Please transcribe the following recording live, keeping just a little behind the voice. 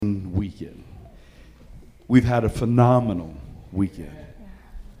We've had a phenomenal weekend.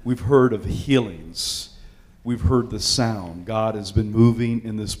 We've heard of healings. We've heard the sound. God has been moving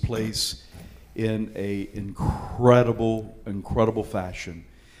in this place in a incredible, incredible fashion.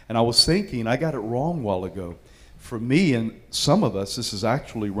 And I was thinking, I got it wrong a while ago. For me and some of us, this is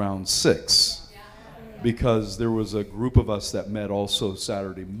actually round 6. Because there was a group of us that met also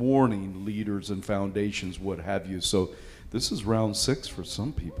Saturday morning, leaders and foundations, what have you. So this is round 6 for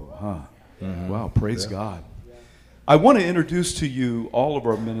some people, huh? Mm-hmm. Wow, praise God. I want to introduce to you all of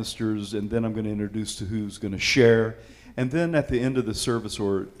our ministers, and then I'm going to introduce to who's going to share. And then at the end of the service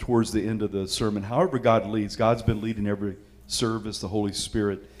or towards the end of the sermon, however God leads, God's been leading every service, the Holy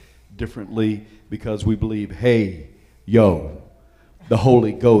Spirit, differently because we believe, hey, yo, the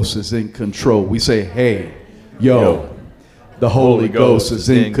Holy Ghost is in control. We say, hey, yo, the Holy Ghost is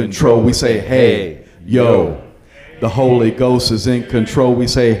in control. We say, hey, yo, the Holy Ghost is in control. We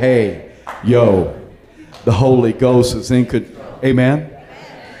say, hey, yo, the Holy Ghost is in control. Amen.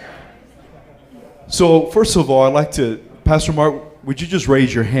 So first of all, I'd like to, Pastor Mark, would you just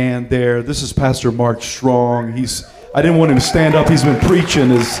raise your hand there? This is Pastor Mark Strong. I didn't want him to stand up. He's been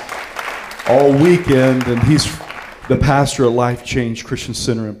preaching all weekend, and he's the pastor at Life Change Christian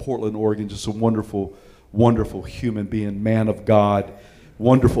Center in Portland, Oregon. Just a wonderful, wonderful human being, man of God,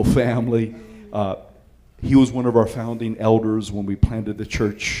 wonderful family. He was one of our founding elders when we planted the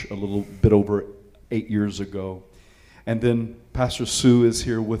church a little bit over 8 years ago. And then Pastor Sue is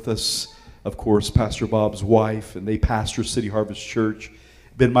here with us, of course, Pastor Bob's wife, and they pastor City Harvest Church.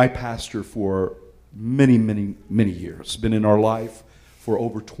 Been my pastor for many, many, many years. Been in our life for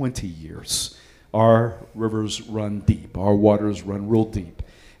over 20 years. Our rivers run deep. Our waters run real deep.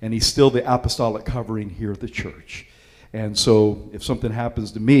 And he's still the apostolic covering here at the church. And so if something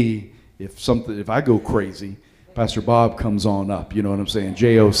happens to me, if I go crazy, Pastor Bob comes on up. You know what I'm saying?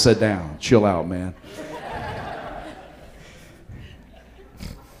 J.O., sit down. Chill out, man.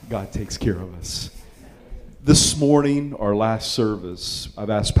 God takes care of us. This morning, our last service, I've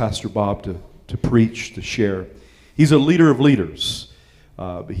asked Pastor Bob to preach, to share. He's a leader of leaders.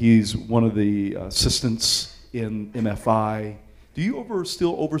 He's one of the assistants in MFI. Do you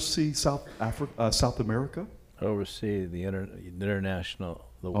still oversee South America? Oversee the international.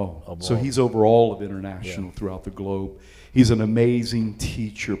 So he's over all of international throughout the globe. He's an amazing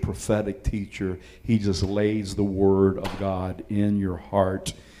teacher, prophetic teacher. He just lays the word of God in your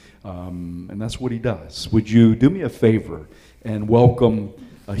heart, and that's what he does. Would you do me a favor and welcome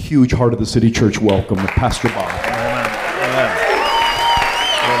a huge Heart of the City Church welcome to Pastor Bob. Amen.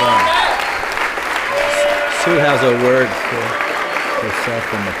 Sue has a word for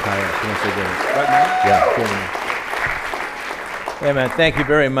Seth and Micaiah. She wants to do it. Right now? Yeah, give me. Amen. Thank you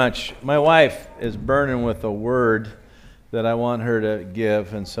very much. My wife is burning with a word that I want her to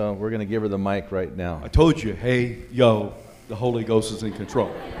give, and so we're going to give her the mic right now. I told you, hey, yo, the Holy Ghost is in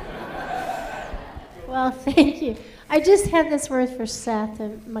control. Well, thank you. I just had this word for Seth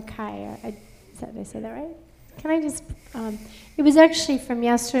and Micaiah. Did I say that right? Can I just, it was actually from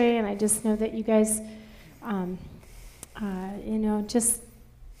yesterday, and I just know that you guys, just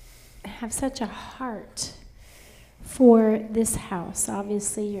have such a heart for this house.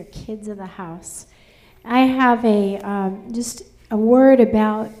 Obviously, you're kids of the house. I have just a word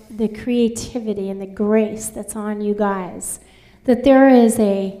about the creativity and the grace that's on you guys. That there is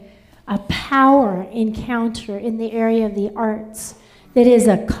a power encounter in the area of the arts that is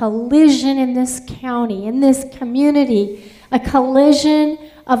a collision in this county, in this community, a collision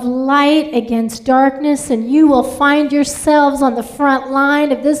of light against darkness, and you will find yourselves on the front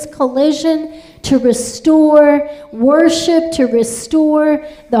line of this collision to restore worship, to restore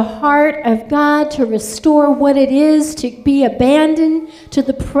the heart of God, to restore what it is to be abandoned to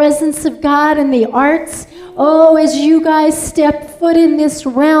the presence of God in the arts. Oh, as you guys step foot in this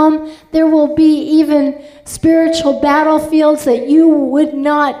realm, there will be even spiritual battlefields that you would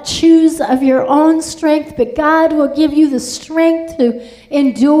not choose of your own strength, but God will give you the strength to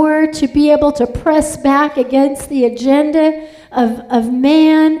endure, to be able to press back against the agenda of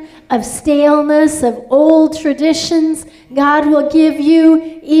man, of staleness, of old traditions. God will give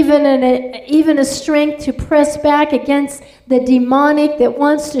you even a strength to press back against the demonic that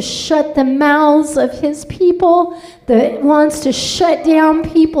wants to shut the mouths of his people, that wants to shut down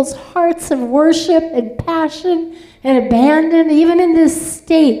people's hearts of worship and passion and abandon, even in this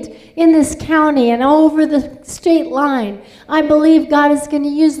state, in this county, and over the state line. I believe God is going to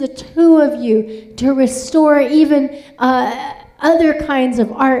use the two of you to restore even other kinds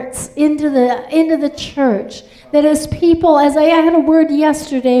of arts into the church. That as people, as I had a word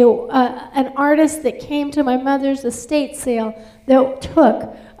yesterday, an artist that came to my mother's estate sale that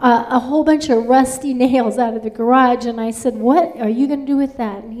took a whole bunch of rusty nails out of the garage, and I said, "What are you going to do with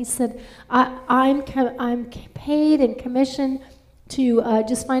that?" And he said, I'm paid and commissioned to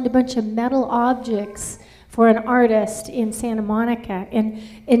just find a bunch of metal objects for an artist in Santa Monica,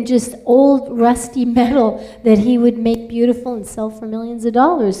 and just old rusty metal that he would make beautiful and sell for millions of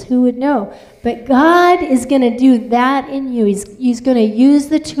dollars. Who would know? But God is going to do that in you. He's going to use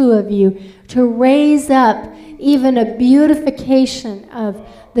the two of you to raise up even a beautification of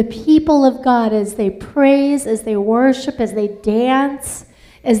the people of God as they praise, as they worship, as they dance,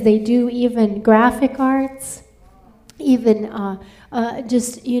 as they do even graphic arts, even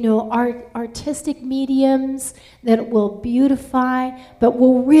artistic mediums that will beautify, but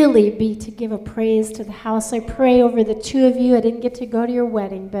will really be to give a praise to the house. I pray over the two of you. I didn't get to go to your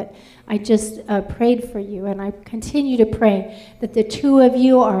wedding, but I just prayed for you, and I continue to pray that the two of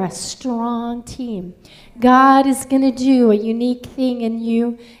you are a strong team. God is going to do a unique thing in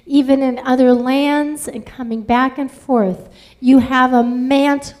you, even in other lands and coming back and forth. You have a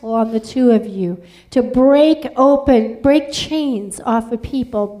mantle on the two of you to break chains off of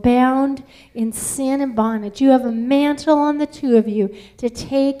people bound in sin and bondage. You have a mantle on the two of you to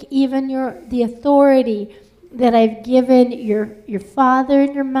take even the authority that I've given your father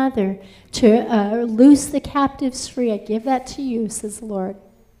and your mother to loose the captives free. I give that to you, says the Lord.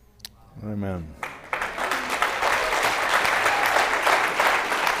 Amen.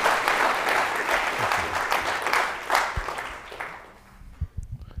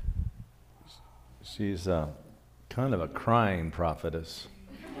 She's kind of a crying prophetess.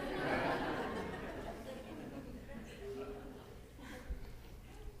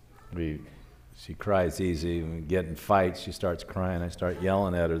 She cries easy. When we get in fights, she starts crying. I start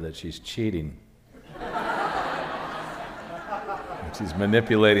yelling at her that she's cheating. She's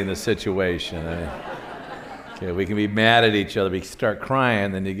manipulating the situation. Okay, we can be mad at each other. We start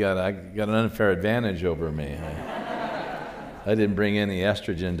crying, then I got an unfair advantage over me. I didn't bring any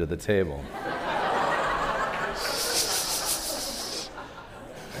estrogen to the table.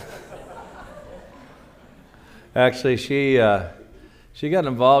 Actually, she got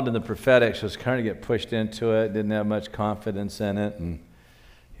involved in the prophetic. She was kind of get pushed into it, didn't have much confidence in it. And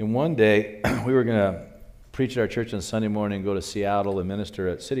one day, we were going to preach at our church on Sunday morning and go to Seattle and minister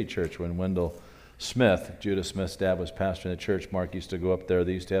at City Church when Wendell Smith, Judah Smith's dad, was pastoring the church. Mark used to go up there.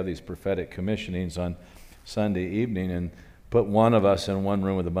 They used to have these prophetic commissionings on Sunday evening and put one of us in one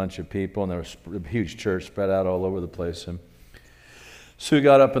room with a bunch of people, and there was a huge church spread out all over the place. And Sue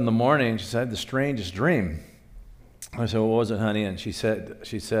got up in the morning. She said, "I had the strangest dream." I said, "Well, what was it, honey?" And she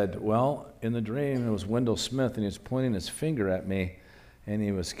said, "Well, in the dream, it was Wendell Smith, and he was pointing his finger at me, and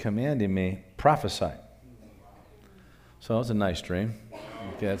he was commanding me, prophesy." So it was a nice dream.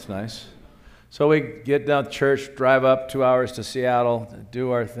 Okay, that's nice. So we get down to church, drive up 2 hours to Seattle,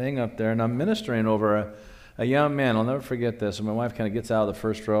 do our thing up there, and I'm ministering over a young man. I'll never forget this. And my wife kind of gets out of the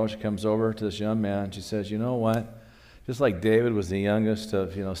first row. She comes over to this young man. She says, "You know what? Just like David was the youngest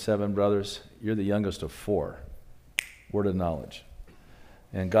of 7 brothers, you're the youngest of 4. Word of knowledge."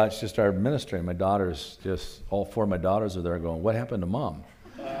 And God just started ministering. My daughters, all 4 of my daughters are there going, "What happened to Mom?"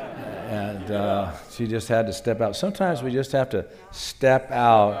 And she just had to step out. Sometimes we just have to step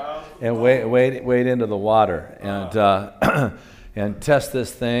out and wade into the water and and test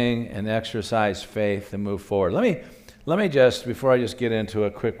this thing and exercise faith and move forward. Let me just, before I just get into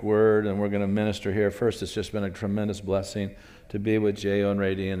a quick word, and we're going to minister here. First, it's just been a tremendous blessing to be with J.O. and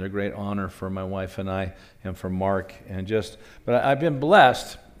Ray-D, and a great honor for my wife and I, and for Mark, but I've been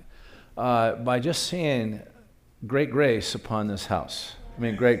blessed by just seeing great grace upon this house. I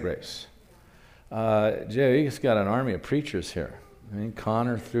mean, great grace. J.O., you just got an army of preachers here. I mean,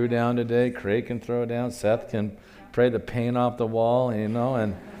 Connor threw down today, Craig can throw down, Seth can pray the paint off the wall, and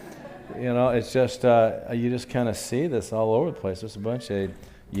it's just, you just kind of see this all over the place. There's a bunch of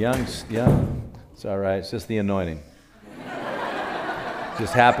young, it's all right, it's just the anointing.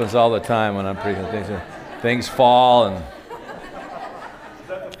 Just happens all the time when I'm preaching. Things fall and. Is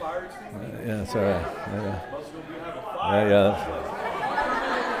that the fire extinguisher? Yeah, it's all right.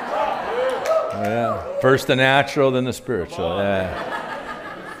 Yeah. First the natural, then the spiritual. Yeah.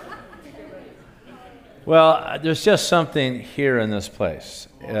 Well, there's just something here in this place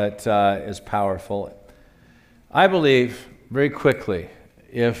that is powerful. I believe very quickly,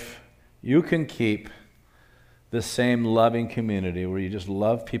 if you can keep the same loving community where you just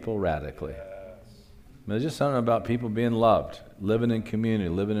love people radically. There's just something about people being loved, living in community,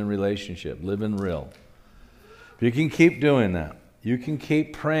 living in relationship, living real. If you can keep doing that, you can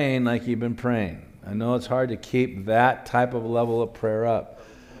keep praying like you've been praying. I know it's hard to keep that type of level of prayer up,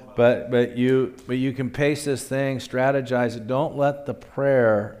 But you can pace this thing, strategize it. Don't let the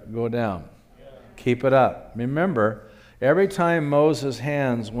prayer go down. Keep it up. Remember, every time Moses'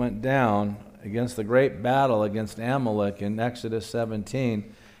 hands went down against the great battle against Amalek in Exodus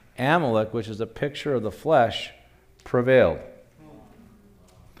 17, Amalek, which is a picture of the flesh, prevailed.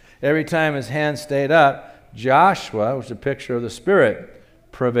 Every time his hands stayed up, Joshua, which is a picture of the Spirit,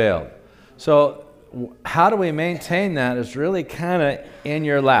 prevailed. So how do we maintain that is really kind of in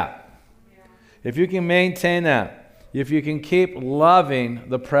your lap. If you can maintain that, if you can keep loving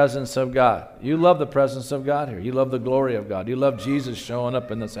the presence of God. You love the presence of God here. You love the glory of God. You love Jesus showing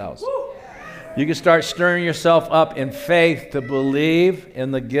up in this house. You can start stirring yourself up in faith to believe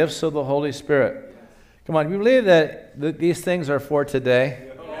in the gifts of the Holy Spirit. Come on, you believe that these things are for today?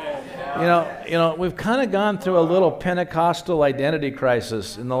 You know, we've kind of gone through a little Pentecostal identity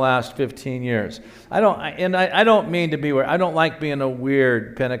crisis in the last 15 years. I don't mean to be weird. I don't like being a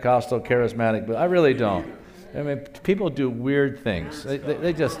weird Pentecostal charismatic, but I really don't. I mean, people do weird things.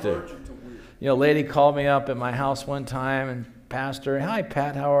 They just do. You know, a lady called me up at my house one time and, Pastor, hi,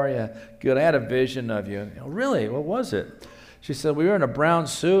 Pat, how are you? Good, I had a vision of you. Really? What was it? She said, we were in a brown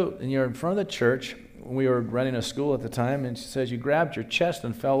suit and you're in front of the church. We were running a school at the time, and she says, you grabbed your chest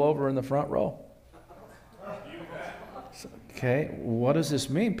and fell over in the front row. So, okay, what does this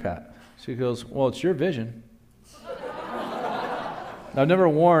mean, Pat? She goes, well, it's your vision. I've never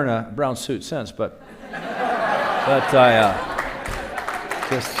worn a brown suit since, but I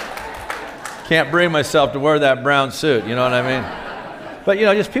just can't bring myself to wear that brown suit, you know what I mean? But, you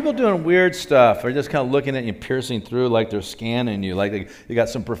know, just people doing weird stuff, or just kind of looking at you, piercing through like they're scanning you, like you got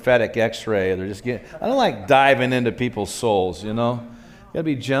some prophetic x-ray. They're just getting, I don't like diving into people's souls, you know? You got to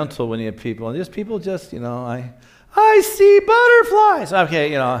be gentle when you have people. And just people just, you know, I see butterflies.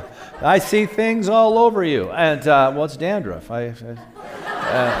 Okay, you know, I see things all over you. And, well, it's dandruff. Kind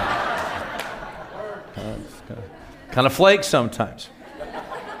of flake sometimes.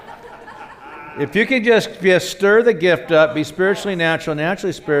 If you can just stir the gift up, be spiritually natural,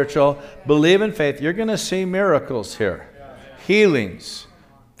 naturally spiritual, believe in faith, you're going to see miracles here. Healings,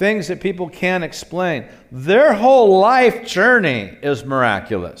 things that people can't explain. Their whole life journey is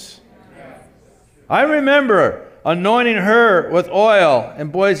miraculous. I remember anointing her with oil in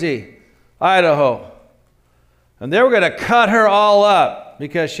Boise, Idaho. And they were going to cut her all up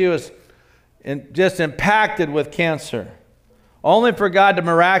because she was just impacted with cancer. Only for God to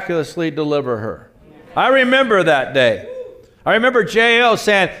miraculously deliver her. I remember that day. I remember J.O.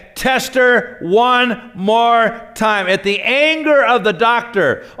 saying, test her one more time. At the anger of the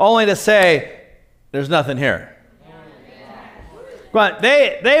doctor, only to say, there's nothing here. But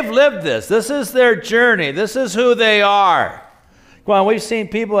they've lived this. This is their journey. This is who they are. Come on, we've seen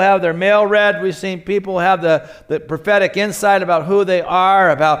people have their mail read. We've seen people have the prophetic insight about who they are,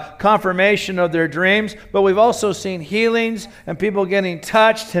 about confirmation of their dreams. But we've also seen healings and people getting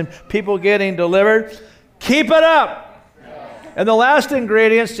touched and people getting delivered. Keep it up. And the last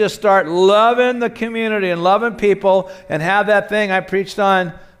ingredients, just start loving the community and loving people and have that thing I preached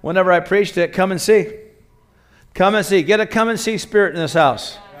on whenever I preached it, come and see. Come and see. Get a come and see spirit in this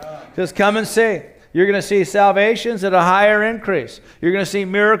house. Just come and see. You're going to see salvations at a higher increase. You're going to see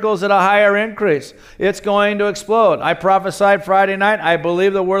miracles at a higher increase. It's going to explode. I prophesied Friday night. I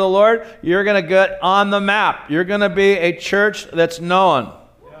believe the word of the Lord. You're going to get on the map. You're going to be a church that's known.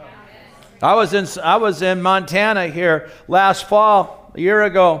 I was in Montana here last fall, a year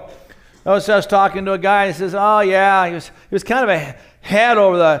ago. I was talking to a guy. He says, "Oh yeah," he was kind of a head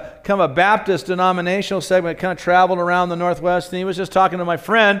over the kind of a Baptist denominational segment, kind of traveled around the Northwest, and he was just talking to my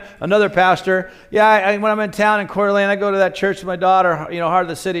friend, another pastor. Yeah, when I'm in town in Coeur d'Alene, I go to that church with my daughter, you know, Heart of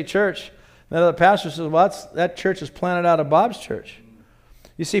the City Church. And the other pastor says, "Well, that church is planted out of Bob's church."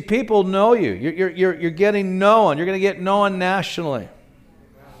 You see, people know you. You're getting known. You're going to get known nationally.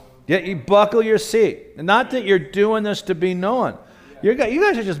 Yet you buckle your seat. And not that you're doing this to be known. You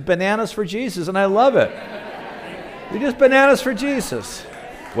guys are just bananas for Jesus, and I love it. You're just bananas for Jesus.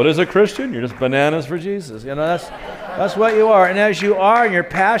 What is a Christian? You're just bananas for Jesus. You know, that's what you are. And as you are, and you're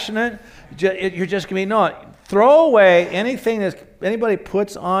passionate, you're just going to be known. Throw away anything that anybody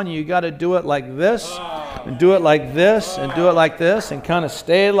puts on you. You got to do it like this, and do it like this, and do it like this, and kind of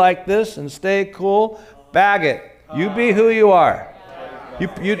stay like this, and stay cool. Bag it. You be who you are.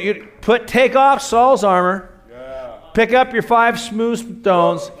 You take off Saul's armor, pick up your 5 smooth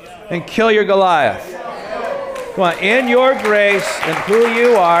stones, and kill your Goliath. Come on, in your grace and who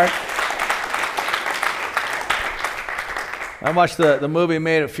you are. I watched the movie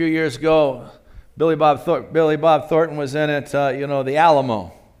made a few years ago. Billy Bob Thornton was in it, The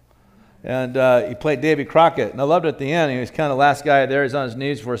Alamo. And he played Davy Crockett. And I loved it at the end. He was kind of the last guy there. He's on his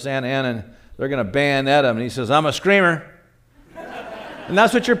knees before Santa Ana, and they're going to bayonet him. And he says, I'm a screamer. And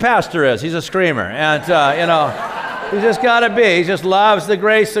that's what your pastor is. He's a screamer. And, he's just got to be. He just loves the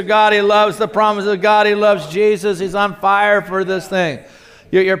grace of God. He loves the promise of God. He loves Jesus. He's on fire for this thing.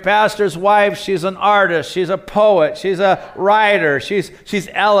 Your pastor's wife, she's an artist. She's a poet. She's a writer. She's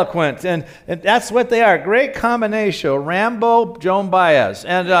eloquent. And that's what they are. Great combination. Rambo, Joan Baez.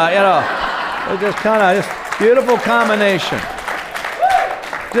 And, it's just kind of just beautiful combination.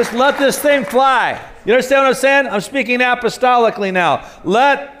 Just let this thing fly. You understand what I'm saying? I'm speaking apostolically now.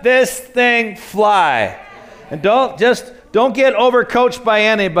 Let this thing fly. And don't get overcoached by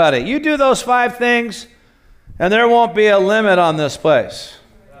anybody. You do those 5 things, and there won't be a limit on this place.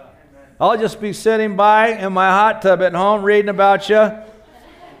 I'll just be sitting by in my hot tub at home reading about you.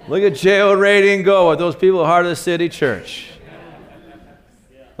 Look at J.O. Rady and go with those people at Heart of the City Church.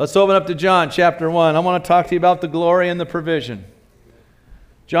 Let's open up to John chapter 1. I want to talk to you about the glory and the provision.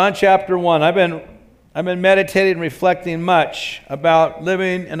 John chapter 1. I've been meditating and reflecting much about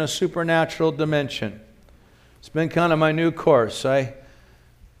living in a supernatural dimension. It's been kind of my new course. I'm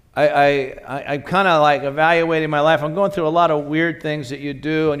kind of like evaluating my life. I'm going through a lot of weird things that you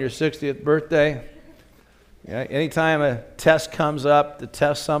do on your 60th birthday. Yeah, anytime a test comes up to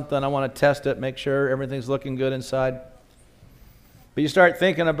test something, I want to test it, make sure everything's looking good inside. But you start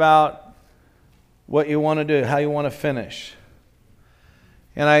thinking about what you want to do, how you want to finish.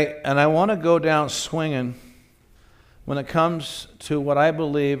 And I want to go down swinging when it comes to what I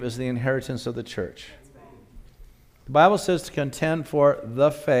believe is the inheritance of the church. The Bible says to contend for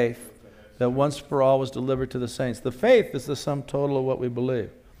the faith that once for all was delivered to the saints. The faith is the sum total of what we believe.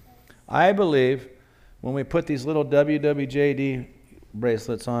 I believe when we put these little WWJD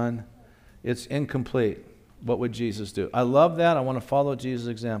bracelets on, it's incomplete. What would Jesus do? I love that. I want to follow Jesus'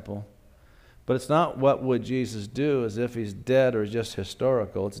 example. But it's not what would Jesus do as if he's dead or just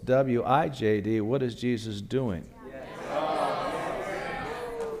historical. It's WIJD. What is Jesus doing?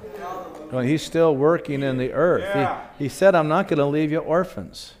 Well, he's still working in the earth. He said, I'm not going to leave you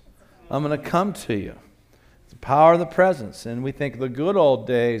orphans. I'm going to come to you. It's the power of the presence. And we think the good old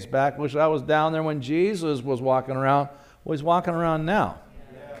days back, which I was down there when Jesus was walking around, well, he's walking around now.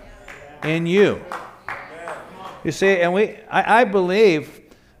 In you. You see, and I believe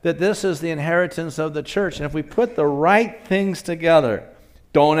that this is the inheritance of the church. And if we put the right things together,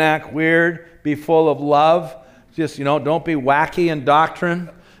 don't act weird, be full of love, just, don't be wacky in doctrine,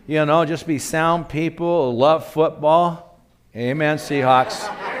 just be sound people, love football. Amen, Seahawks.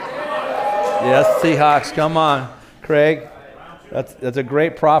 Yes, Seahawks, come on. Craig, that's a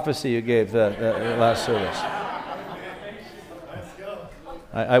great prophecy you gave the last service.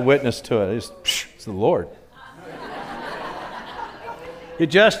 I witnessed to it. It's the Lord. You're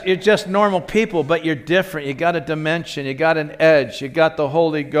just normal people, but you're different. You got a dimension. You got an edge. You got the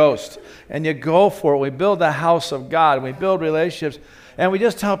Holy Ghost. And you go for it. We build the house of God. We build relationships. And we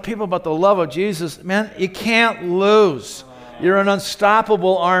just tell people about the love of Jesus. Man, you can't lose. You're an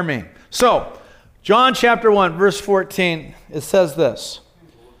unstoppable army. So, John chapter 1, verse 14, it says this.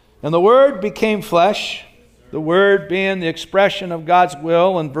 And the Word became flesh, the Word being the expression of God's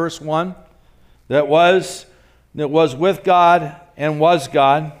will in verse 1, that was with God and was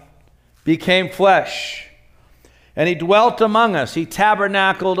God, became flesh. And he dwelt among us. He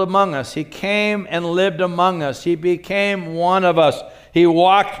tabernacled among us. He came and lived among us. He became one of us. He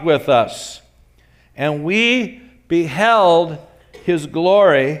walked with us. And we beheld his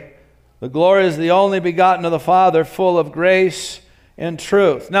glory. The glory is the only begotten of the Father, full of grace and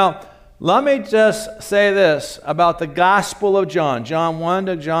truth. Now, let me just say this about the Gospel of John, John 1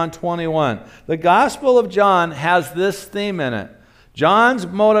 to John 21. The Gospel of John has this theme in it. John's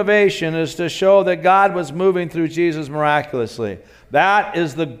motivation is to show that God was moving through Jesus miraculously. That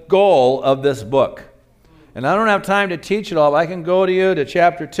is the goal of this book. And I don't have time to teach it all, but I can go to you to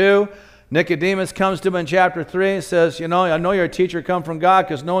chapter 2. Nicodemus comes to him in chapter 3 and says, I know you're a teacher come from God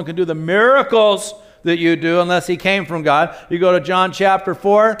because no one can do the miracles that you do unless he came from God. You go to John chapter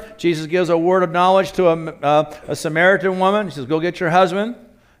 4, Jesus gives a word of knowledge to a Samaritan woman. He says, go get your husband.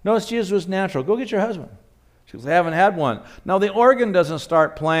 Notice Jesus was natural. Go get your husband. She goes, I haven't had one. Now the organ doesn't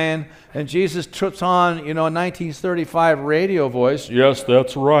start playing, and Jesus puts on, a 1935 radio voice. Yes,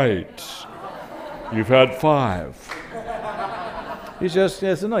 that's right. You've had 5. He just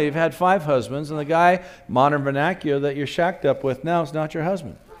says, no, you've had 5 husbands, and the guy, modern vernacular, that you're shacked up with now is not your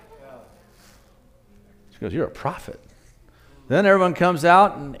husband. She goes, you're a prophet. Then everyone comes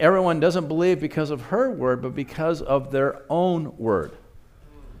out, and everyone doesn't believe because of her word, but because of their own word.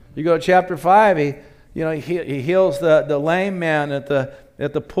 You go to chapter 5, he heals the lame man at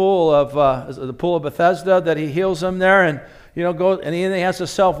at the pool of Bethesda, that he heals him there, and and he has to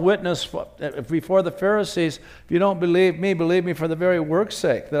self-witness before the Pharisees. If you don't believe me for the very work's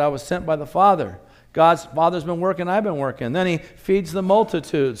sake, that I was sent by the Father. God's Father's been working, I've been working. Then he feeds the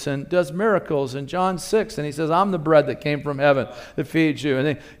multitudes and does miracles in John 6, and he says, I'm the bread that came from heaven that feeds you. And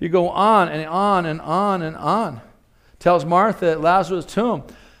then you go on and on and on and on. Tells Martha at Lazarus' tomb,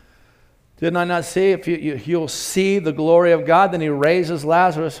 didn't I not see, if you'll see the glory of God? Then he raises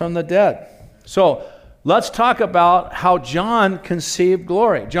Lazarus from the dead. So let's talk about how John conceived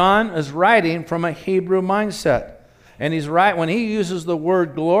glory. John is writing from a Hebrew mindset. And he's right, when he uses the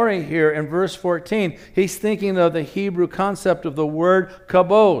word glory here in verse 14, he's thinking of the Hebrew concept of the word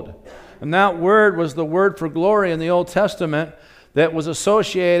kabod. And that word was the word for glory in the Old Testament that was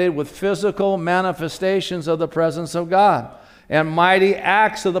associated with physical manifestations of the presence of God and mighty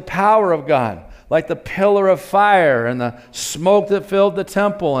acts of the power of God, like the pillar of fire and the smoke that filled the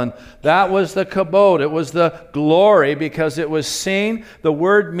temple. And that was the kabod. It was the glory because it was seen. The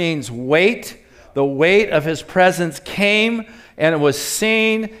word means weight. The weight of his presence came, and it was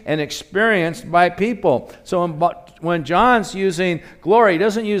seen and experienced by people. So when John's using glory, he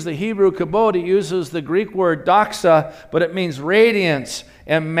doesn't use the Hebrew kabod, he uses the Greek word doxa, but it means radiance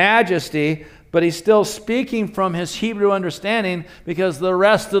and majesty, but he's still speaking from his Hebrew understanding because the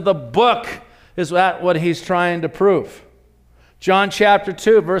rest of the book is what he's trying to prove. John chapter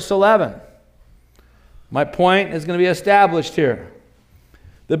 2, verse 11. My point is going to be established here.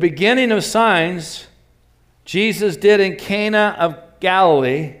 The beginning of signs Jesus did in Cana of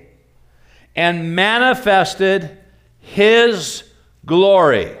Galilee and manifested his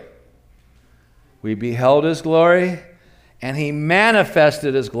glory. We beheld his glory, and he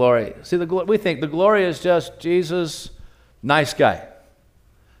manifested his glory. See, we think the glory is just Jesus, nice guy.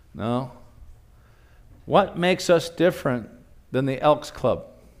 No. What makes us different than the Elks Club,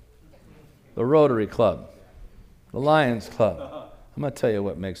 the Rotary Club, the Lions Club? I'm going to tell you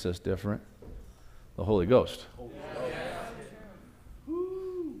what makes us different. The Holy Ghost.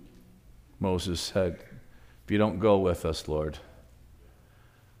 Moses said, if you don't go with us, Lord,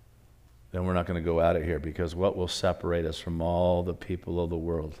 then we're not going to go out of here, because what will separate us from all the people of the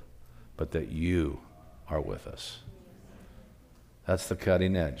world but that you are with us? That's the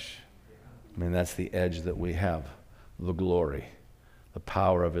cutting edge. I mean, that's the edge that we have. The glory, the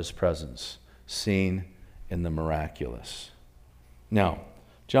power of his presence, seen in the miraculous. Now,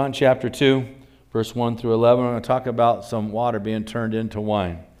 John chapter 2, verse 1 through 11, we're going to talk about some water being turned into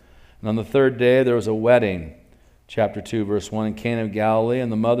wine. And on the third day, there was a wedding. Chapter 2, verse 1, in Cana of Galilee, and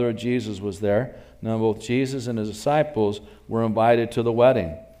the mother of Jesus was there. Now both Jesus and his disciples were invited to the wedding.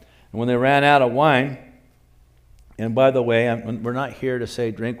 And when they ran out of wine, and by the way, we're not here to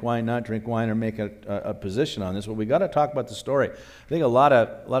say drink wine, not drink wine, or make a position on this, but we got to talk about the story. I think a lot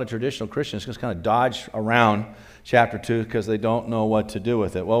of traditional Christians just kind of dodge around chapter 2 because they don't know what to do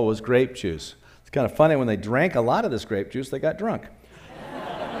with it. Well, it was grape juice. It's kind of funny, when they drank a lot of this grape juice, they got drunk.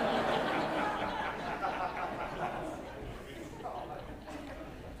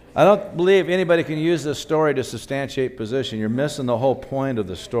 I don't believe anybody can use this story to substantiate position. You're missing the whole point of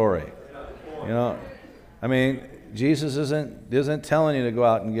the story. I mean, Jesus isn't telling you to go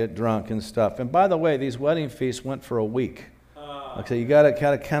out and get drunk and stuff. And by the way, these wedding feasts went for a week. Okay, you got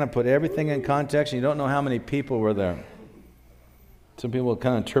to kind of put everything in context, and you don't know how many people were there. Some people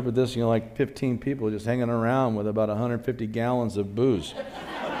kind of interpret this, like 15 people just hanging around with about 150 gallons of booze.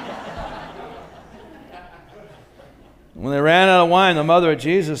 When they ran out of wine, the mother of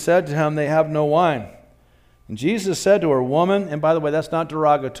Jesus said to him, they have no wine. And Jesus said to her, woman, and by the way, that's not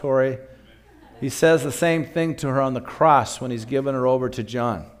derogatory. He says the same thing to her on the cross when he's given her over to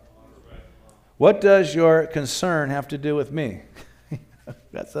John. What does your concern have to do with me?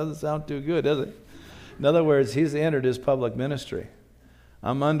 That doesn't sound too good, does it? In other words, he's entered his public ministry.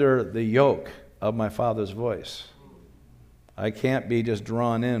 I'm under the yoke of my Father's voice. I can't be just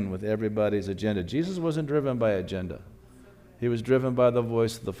drawn in with everybody's agenda. Jesus wasn't driven by agenda. He was driven by the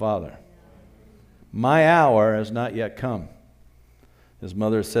voice of the Father. My hour has not yet come. His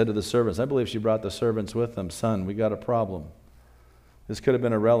mother said to the servants, I believe she brought the servants with them, son, we got a problem. This could have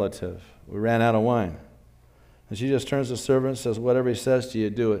been a relative. We ran out of wine. And she just turns to the servant and says, whatever he says to you,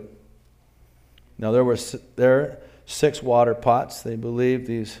 do it. Now there were 6 water pots. They believed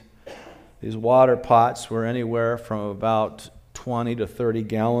these water pots were anywhere from about 20 to 30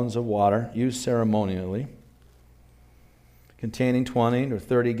 gallons of water, used ceremonially, containing 20 or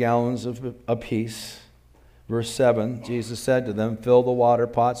 30 gallons of apiece. Verse 7, Jesus said to them, fill the water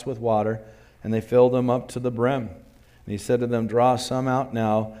pots with water, and they filled them up to the brim. And he said to them, draw some out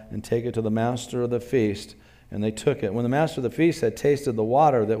now and take it to the master of the feast. and they took it. When the master of the feast had tasted the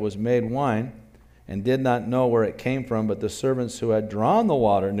water that was made wine, and did not know where it came from, but the servants who had drawn the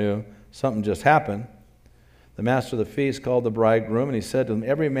water knew something just happened, the master of the feast called the bridegroom, and he said to them,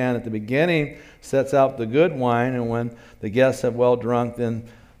 every man at the beginning sets out the good wine, and when the guests have well drunk, then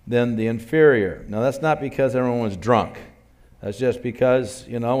the inferior. Now, that's not because everyone was drunk. That's just because,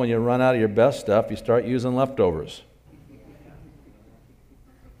 when you run out of your best stuff, you start using leftovers.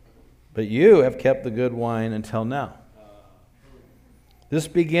 But you have kept the good wine until now. This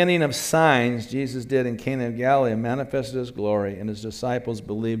beginning of signs Jesus did in Cana of Galilee manifested his glory, and his disciples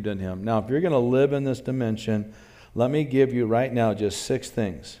believed in him. Now, if you're going to live in this dimension, let me give you right now just 6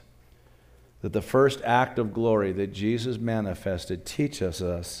 things that the first act of glory that Jesus manifested teaches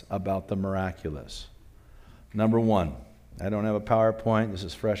us about the miraculous. Number 1, I don't have a PowerPoint. This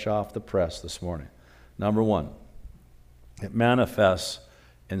is fresh off the press this morning. Number 1, it manifests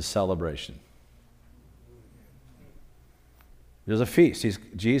in celebration. There's a feast.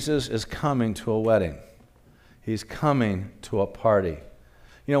 Jesus is coming to a wedding. He's coming to a party.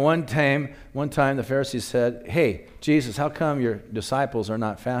 One time the Pharisees said, hey, Jesus, how come your disciples are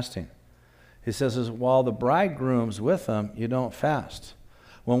not fasting? He says, while the bridegroom's with them, you don't fast.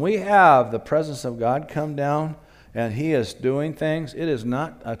 When we have the presence of God come down and he is doing things, it is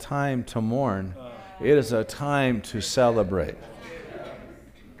not a time to mourn. It is a time to celebrate.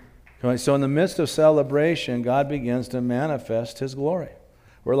 So in the midst of celebration, God begins to manifest his glory.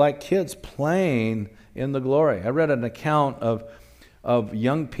 We're like kids playing in the glory. I read an account of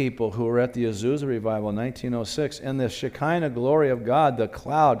young people who were at the Azusa revival in 1906, and the Shekinah glory of God, the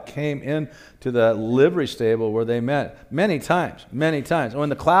cloud, came into the livery stable where they met many times. And when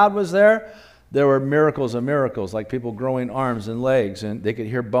the cloud was there were miracles of miracles, like people growing arms and legs, and they could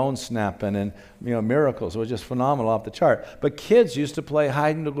hear bones snapping and miracles. It was just phenomenal, off the chart. But kids used to play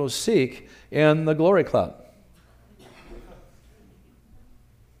hide and go seek in the glory cloud.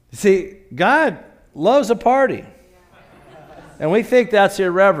 See, God loves a party. And we think that's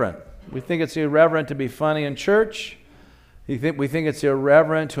irreverent. We think it's irreverent to be funny in church. We think it's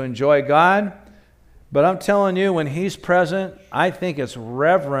irreverent to enjoy God. But I'm telling you, when he's present, I think it's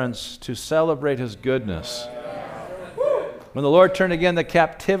reverence to celebrate his goodness. When the Lord turned again the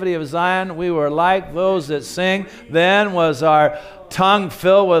captivity of Zion, we were like those that sing. Then was our tongue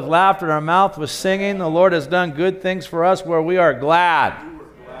filled with laughter, and our mouth was singing. The Lord has done good things for us where we are glad.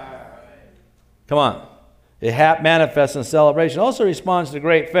 Come on. It manifests in celebration. It also responds to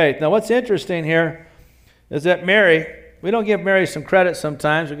great faith. Now, what's interesting here is that Mary, we don't give Mary some credit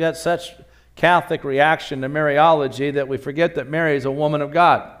sometimes. We've got such Catholic reaction to Mariology that we forget that Mary is a woman of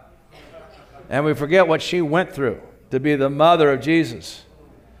God. And we forget what she went through to be the mother of Jesus.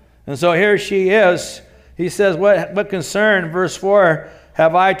 And so here she is. He says, what concern, verse 4,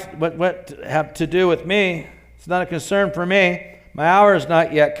 what have to do with me? It's not a concern for me. My hour is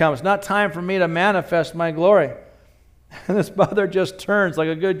not yet come. It's not time for me to manifest my glory. And this mother just turns like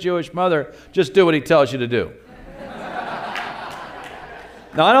a good Jewish mother. Just do what he tells you to do.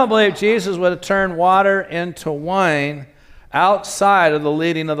 Now, I don't believe Jesus would have turned water into wine outside of the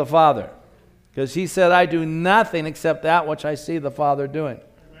leading of the Father. Because he said, I do nothing except that which I see the Father doing.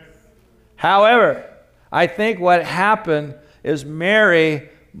 However, I think what happened is Mary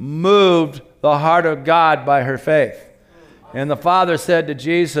moved the heart of God by her faith. And the Father said to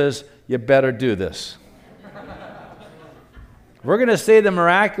Jesus, you better do this. We're going to see the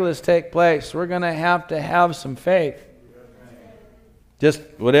miraculous take place. We're going to have some faith. Just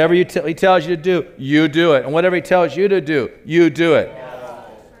whatever he tells you to do, you do it. And whatever he tells you to do, you do it.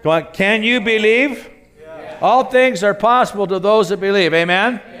 Come on, can you believe? All things are possible to those that believe.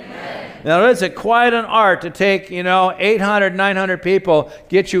 Amen? Now, it's quite an art to take, 800, 900 people,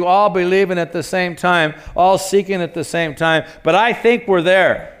 get you all believing at the same time, all seeking at the same time. But I think we're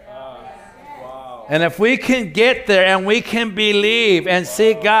there. Wow. And if we can get there and we can believe and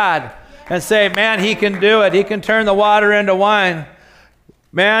seek God and say, man, he can do it. He can turn the water into wine.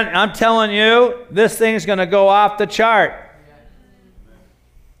 Man, I'm telling you, this thing's going to go off the chart.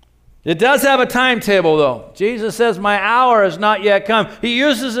 It does have a timetable, though. Jesus says, my hour has not yet come. He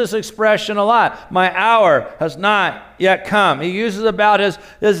uses this expression a lot. My hour has not yet come. He uses about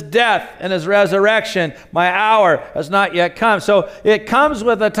his death and his resurrection. My hour has not yet come. So it comes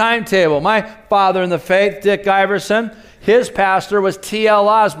with a timetable. My father in the faith, Dick Iverson, his pastor was T.L.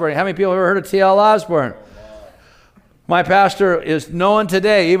 Osborne. How many people have ever heard of T.L. Osborne? My pastor is known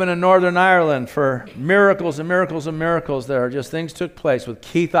today, even in Northern Ireland, for miracles and miracles and miracles there. Just things took place with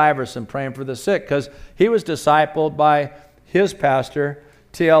Keith Iverson praying for the sick, because he was discipled by his pastor,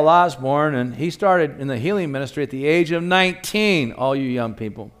 T.L. Osborne, and he started in the healing ministry at the age of 19, all you young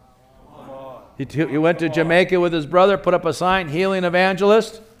people. He went to Jamaica with his brother, put up a sign, healing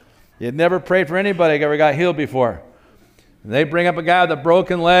evangelist. He had never prayed for anybody that ever got healed before. And they bring up a guy with a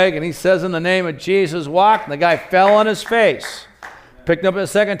broken leg, and he says, in the name of Jesus, walk. And the guy fell on his face. Picked him up the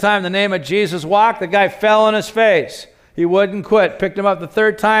second time, in the name of Jesus, walk. The guy fell on his face. He wouldn't quit. Picked him up the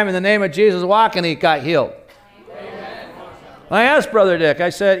third time, in the name of Jesus, walk, and he got healed. Amen. I asked Brother Dick,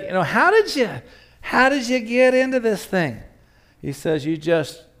 I said, how did you get into this thing? He says, you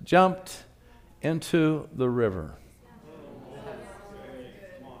just jumped into the river.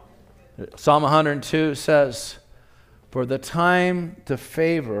 Psalm 102 says, for the time to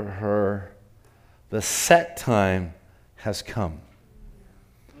favor her, the set time has come.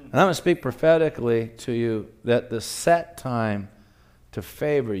 And I'm going to speak prophetically to you that the set time to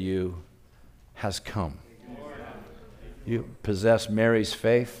favor you has come. You possess Mary's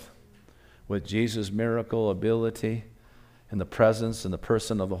faith with Jesus' miracle ability and the presence and the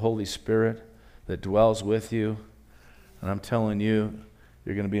person of the Holy Spirit that dwells with you. And I'm telling you,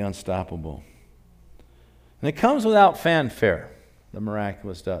 you're going to be unstoppable. And it comes without fanfare, the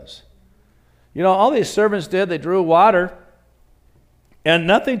miraculous does. All these servants did, they drew water, and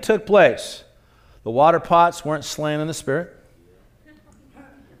nothing took place. The water pots weren't slain in the Spirit.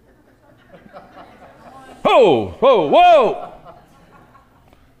 Whoa, whoa, whoa!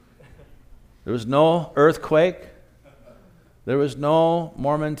 There was no earthquake. There was no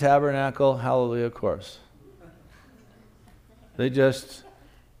Mormon Tabernacle Hallelujah Chorus. They just...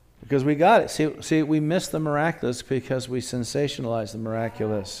 because we got it. See, we miss the miraculous because we sensationalize the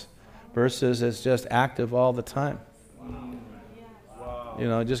miraculous versus it's just active all the time.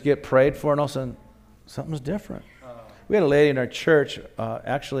 Just get prayed for and all of a sudden something's different. We had a lady in our church,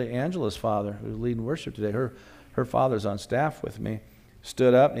 actually Angela's father, who's leading worship today. Her father's on staff with me.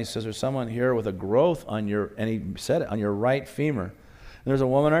 Stood up and he says, there's someone here with a growth on your, and he said it, on your right femur. And there's a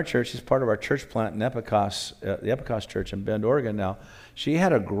woman in our church, she's part of our church plant in Epikos, the Epikos Church in Bend, Oregon now. She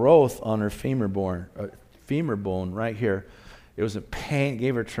had a growth on her femur bone right here. It was a pain,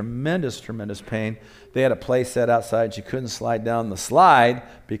 gave her tremendous, tremendous pain. They had a play set outside. She couldn't slide down the slide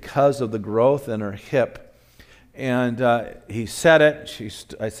because of the growth in her hip. And he said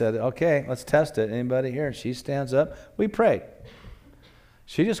it. I said, okay, let's test it. Anybody here? And she stands up. We prayed.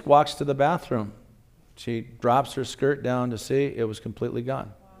 She just walks to the bathroom. She drops her skirt down to see. It was completely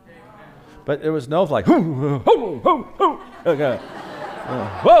gone. But there was no like, okay.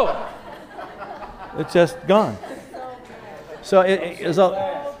 Whoa! It's just gone. So there's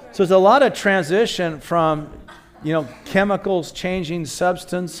a lot of transition from, chemicals changing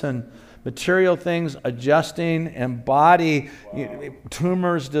substance and material things adjusting and body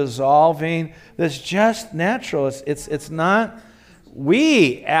tumors dissolving. That's just natural. It's not.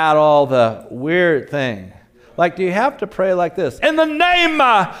 We add all the weird thing. Like, do you have to pray like this? In the name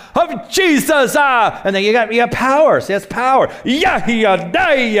of Jesus, and then you got power. See, that's power. Yeah.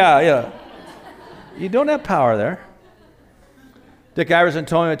 You don't have power there. Dick Iverson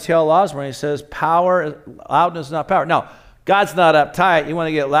told me with T.L. Osborne, he says, loudness is not power. No, God's not uptight. You want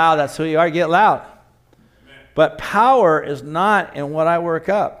to get loud, that's who you are, get loud. Amen. But power is not in what I work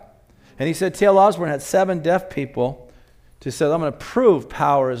up. And he said T.L. Osborne had 7 deaf people. He said, I'm going to prove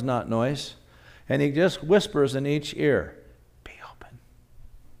power is not noise. And he just whispers in each ear, be open,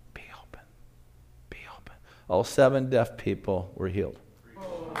 be open, be open. All 7 deaf people were healed.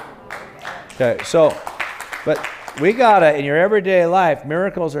 Okay, but we got to, in your everyday life,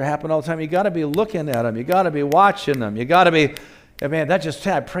 miracles are happening all the time. You got to be looking at them. You got to be watching them. You got to be,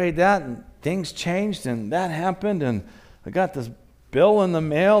 I prayed that and things changed and that happened and I got this bill in the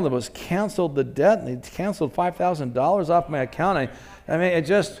mail that was canceled the debt and they canceled $5,000 off my account.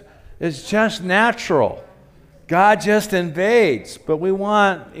 It's just natural. God just invades, but we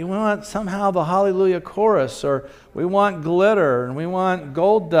want somehow the hallelujah chorus, or we want glitter, and we want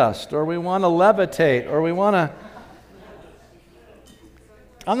gold dust, or we want to levitate, or we want to...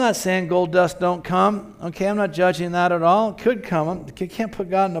 I'm not saying gold dust don't come. Okay, I'm not judging that at all. It could come. You can't put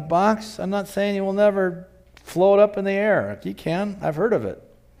God in a box. I'm not saying he will never float up in the air. You can. I've heard of it.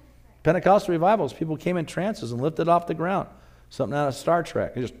 Pentecostal revivals, people came in trances and lifted off the ground. Something out of Star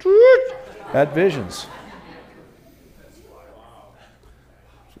Trek. They just had visions.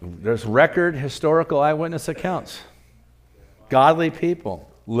 There's record historical eyewitness accounts. Godly people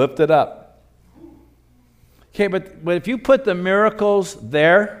lifted up. Okay, but if you put the miracles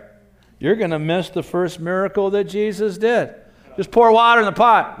there, you're going to miss the first miracle that Jesus did. Just pour water in the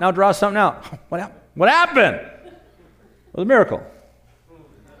pot. Now draw something out. What happened? It was a miracle.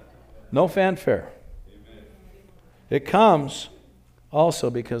 No fanfare. It comes also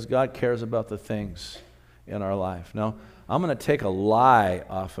because God cares about the things in our life. Now, I'm going to take a lie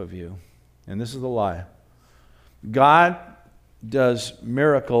off of you, and this is the lie. God does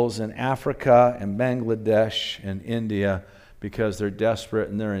miracles in Africa and Bangladesh and India because they're desperate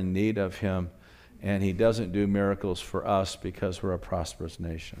and they're in need of him. And he doesn't do miracles for us because we're a prosperous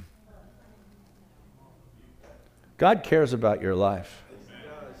nation. God cares about your life.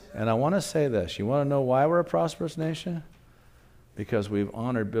 And I want to say this. You want to know why we're a prosperous nation? Because we've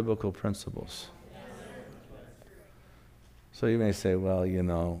honored biblical principles. So you may say, well,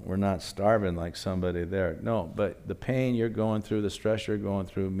 we're not starving like somebody there. No, but the pain you're going through, the stress you're going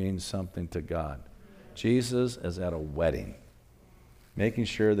through means something to God. Jesus is at a wedding. Making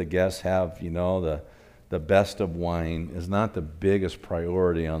sure the guests have, the best of wine is not the biggest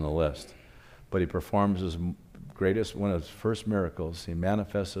priority on the list. But he performs his greatest, one of his first miracles. He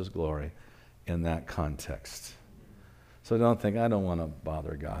manifests his glory in that context. So don't think, I don't want to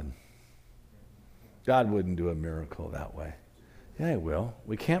bother God. God wouldn't do a miracle that way. Yeah, he will.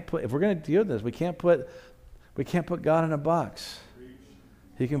 We can't put, if we're going to deal with this, we can't put God in a box.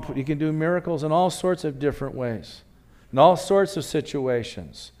 He can do miracles in all sorts of different ways, in all sorts of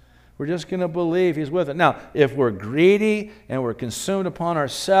situations. We're just going to believe he's with it. Now, if we're greedy and we're consumed upon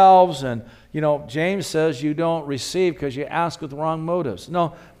ourselves, and, James says you don't receive because you ask with wrong motives.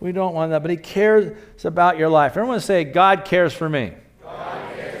 No, we don't want that, but he cares about your life. Everyone say, God cares for me.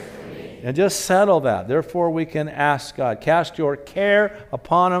 God cares for me. And just settle that. Therefore, we can ask God. Cast your care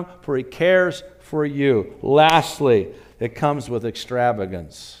upon him, for he cares for you. Lastly, it comes with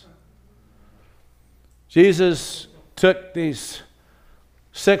extravagance. Jesus took these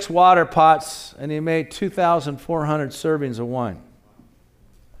 6 water pots and he made 2,400 servings of wine.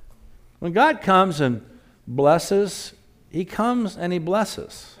 When God comes and blesses, he comes and he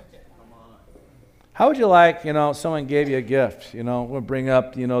blesses. How would you like, someone gave you a gift, we'll bring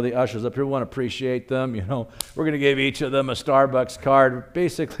up, the ushers up here, we want to appreciate them, we're going to give each of them a Starbucks card.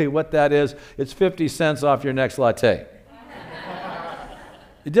 Basically what that is, it's 50 cents off your next latte.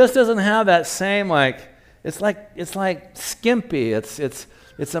 It just doesn't have that same, it's like skimpy, it's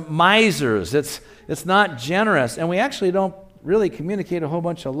a misers, it's not generous, and we actually don't really communicate a whole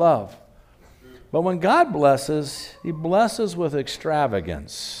bunch of love. But when God blesses, he blesses with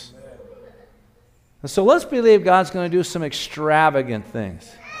extravagance. And so let's believe God's going to do some extravagant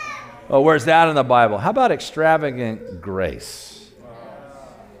things. Oh, where's that in the Bible? How about extravagant grace?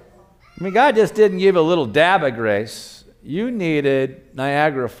 God just didn't give a little dab of grace. You needed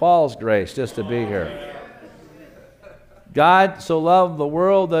Niagara Falls grace just to be here. God so loved the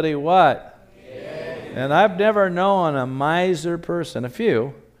world that he what? And I've never known a miser person, a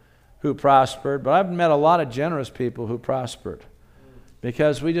few, who prospered, but I've met a lot of generous people who prospered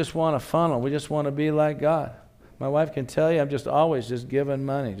because we just want to funnel. We just want to be like God. My wife can tell you I'm just always just giving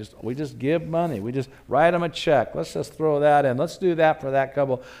money. We just give money. We just write them a check. Let's just throw that in. Let's do that for that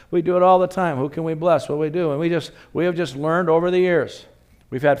couple. We do it all the time. Who can we bless? What do we do? And we have just learned over the years.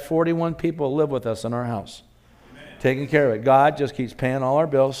 We've had 41 people live with us in our house, taking care of it. God just keeps paying all our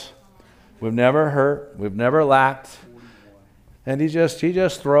bills. We've never hurt. We've never lacked. And he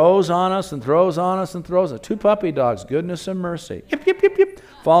just throws on us and throws on us and throws us. 2 puppy dogs, goodness and mercy. Yip, yip, yip, yip.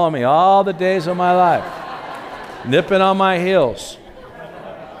 Follow me all the days of my life. Nipping on my heels.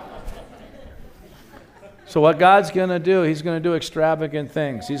 So what God's going to do, he's going to do extravagant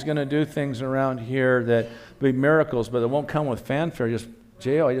things. He's going to do things around here that be miracles, but it won't come with fanfare.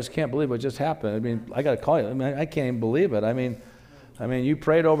 J.O., I just can't believe what just happened. I got to call you. I can't even believe it. I mean, you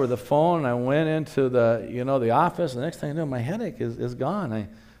prayed over the phone, and I went into the office. The next thing I know, my headache is gone. I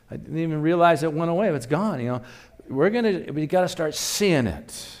didn't even realize it went away. It's gone. We got to start seeing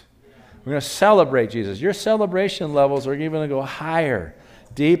it. We're going to celebrate Jesus. Your celebration levels are even going to go higher,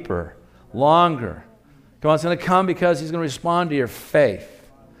 deeper, longer. Come on, it's going to come because he's going to respond to your faith.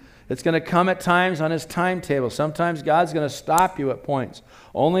 It's going to come at times on his timetable. Sometimes God's going to stop you at points,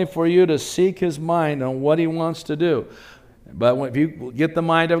 only for you to seek his mind on what he wants to do. But if you get the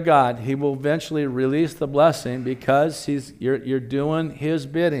mind of God, he will eventually release the blessing because you're doing his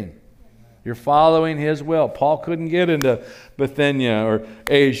bidding. You're following his will. Paul couldn't get into Bithynia or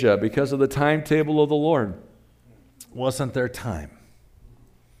Asia because of the timetable of the Lord. Wasn't their time.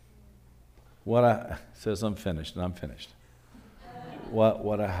 Says I'm finished, and I'm finished.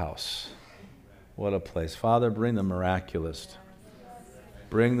 What a house. What a place. Father, bring the miraculous.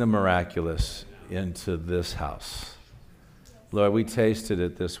 Bring the miraculous into this house. Lord, we tasted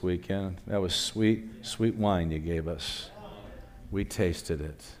it this weekend. That was sweet, sweet wine you gave us. We tasted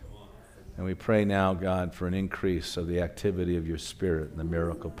it. And we pray now, God, for an increase of the activity of your Spirit and the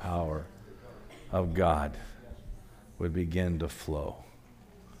miracle power of God would begin to flow.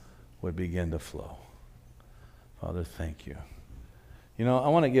 Would begin to flow. Father, thank you. I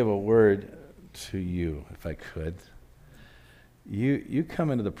want to give a word to you, if I could. You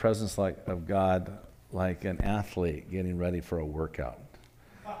come into the presence of God like an athlete getting ready for a workout.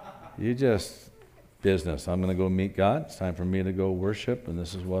 You just, business. I'm going to go meet God. It's time for me to go worship, and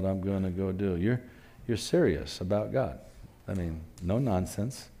this is what I'm going to go do. You're serious about God. I mean, no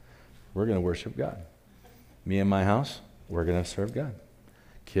nonsense. We're going to worship God. Me and my house, we're going to serve God.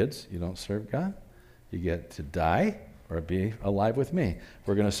 Kids, you don't serve God. You get to die or be alive with me.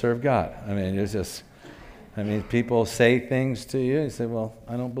 We're going to serve God. I mean, it's just... people say things to you, and you say, well,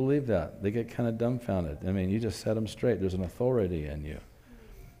 I don't believe that. They get kind of dumbfounded. I mean, you just set them straight. There's an authority in you.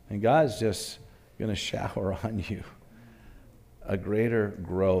 And God's just going to shower on you a greater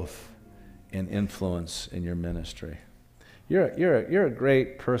growth and influence in your ministry. You're a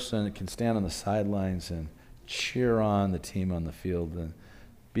great person that can stand on the sidelines and cheer on the team on the field and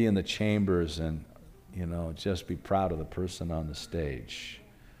be in the chambers and, just be proud of the person on the stage.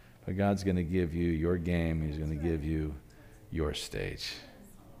 But God's going to give you your game. He's going to give you your stage.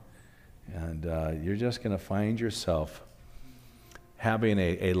 And you're just going to find yourself having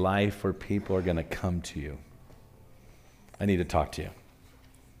a life where people are going to come to you. I need to talk to you.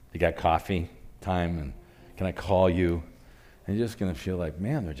 You got coffee time, and can I call you? And you're just going to feel like,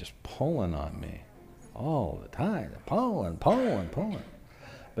 man, they're just pulling on me all the time. They're pulling.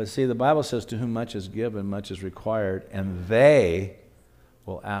 But see, the Bible says, to whom much is given, much is required, and they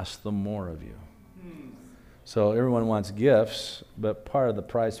will ask the more of you. So everyone wants gifts, but part of the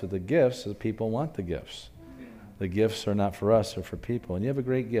price with the gifts is people want the gifts. The gifts are not for us, they're for people. And you have a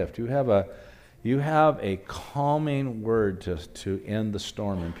great gift. You have a calming word to end the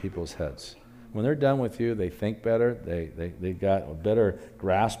storm in people's heads. When they're done with you, they think better. They got a better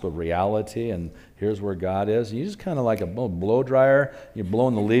grasp of reality, and here's where God is. You just kind of like a blow dryer. You're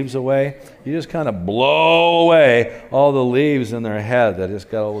blowing the leaves away. You just kind of blow away all the leaves in their head that just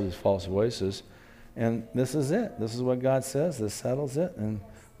got all these false voices. And this is it. This is what God says. This settles it, and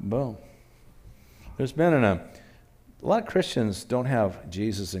boom. There's been a lot of Christians don't have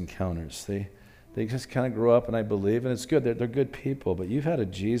Jesus encounters. They just kind of grow up, and I believe, and it's good. They're good people, but you've had a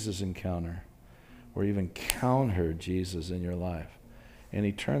Jesus encounter where you've encountered Jesus in your life, and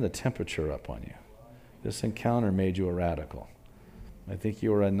he turned the temperature up on you. This encounter made you a radical. I think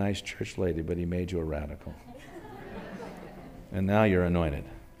you were a nice church lady, but he made you a radical. And now you're anointed.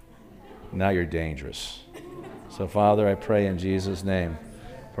 Now you're dangerous. So, Father, I pray in Jesus' name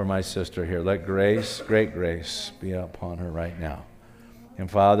for my sister here. Let grace, great grace, be upon her right now.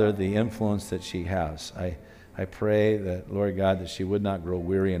 And, Father, the influence that she has, I pray that, Lord God, that she would not grow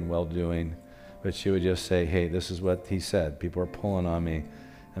weary in well-doing, but she would just say, hey, this is what he said. People are pulling on me,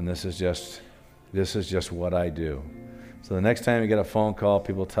 and this is just what I do. So the next time you get a phone call,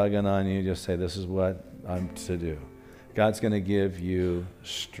 people tugging on you, just say, this is what I'm to do. God's going to give you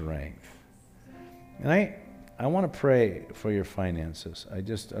strength. And I want to pray for your finances. I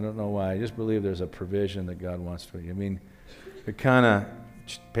don't know why. I just believe there's a provision that God wants for you. I mean, you're kind of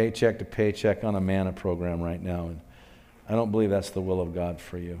paycheck to paycheck on a manna program right now, and I don't believe that's the will of God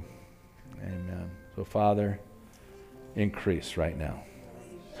for you. Amen. So, Father, increase right now.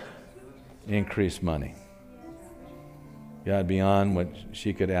 Increase money. God, beyond what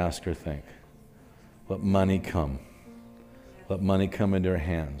she could ask or think. Let money come. Let money come into her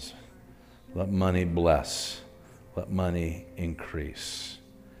hands. Let money bless. Let money increase.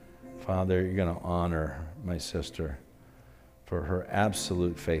 Father, you're going to honor my sister for her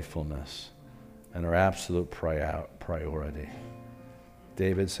absolute faithfulness and her absolute priority.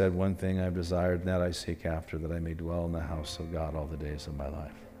 David said, one thing I've desired, and that I seek after, that I may dwell in the house of God all the days of my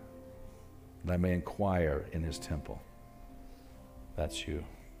life, that I may inquire in his temple. That's you.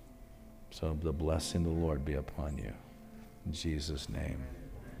 So the blessing of the Lord be upon you. In Jesus' name,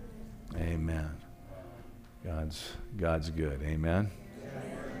 amen. God's good. Amen?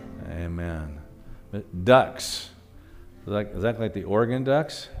 Amen. But ducks. Is that like the Oregon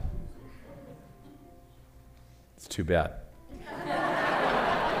Ducks? It's too bad.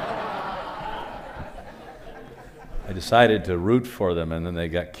 I decided to root for them, and then they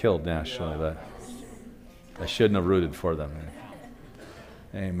got killed nationally, but I shouldn't have rooted for them.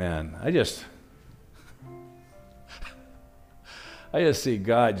 Amen. I just see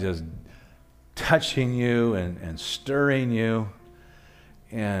God just touching you and stirring you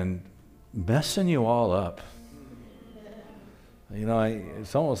and messing you all up. You know,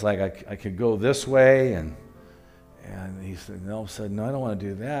 it's almost like I could go this way, and he said, and all of a sudden, no, I don't want to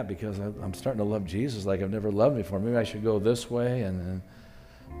do that because I'm starting to love Jesus like I've never loved before. Maybe I should go this way, and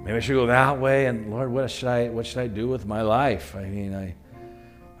maybe I should go that way. And Lord, what should I do with my life? I mean,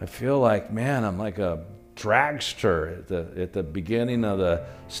 I feel like, man, I'm like a dragster at the beginning of the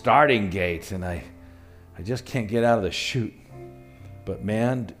starting gate, and I just can't get out of the chute. But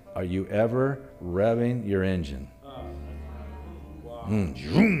man, are you ever revving your engine? Vroom,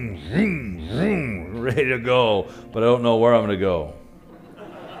 vroom, vroom, ready to go, but I don't know where I'm going to go.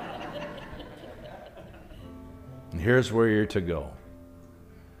 And here's where you're to go.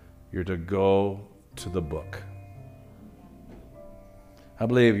 You're to go to the book. I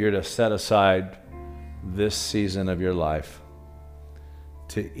believe you're to set aside this season of your life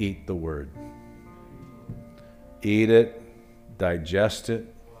to eat the Word. Eat it, digest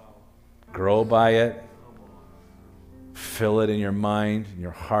it, grow by it, fill it in your mind, in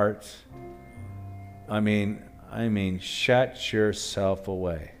your heart. I mean, shut yourself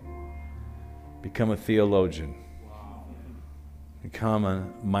away. Become a theologian. Become a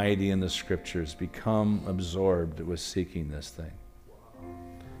mighty in the Scriptures. Become absorbed with seeking this thing.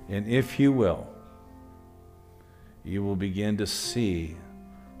 And if you will begin to see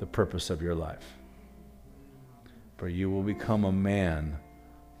the purpose of your life. For you will become a man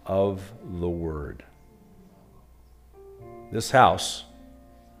of the Word. This house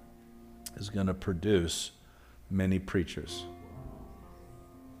is going to produce many preachers.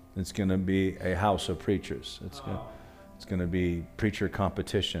 It's going to be a house of preachers. It's going to be preacher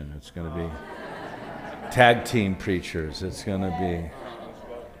competition. It's going to be tag team preachers. It's going to be...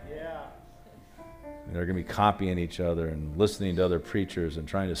 They're going to be copying each other and listening to other preachers and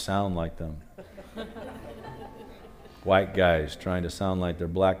trying to sound like them. White guys trying to sound like they're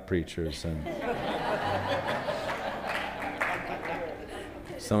black preachers. And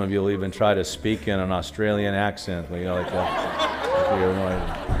some of you will even try to speak in an Australian accent. You know, like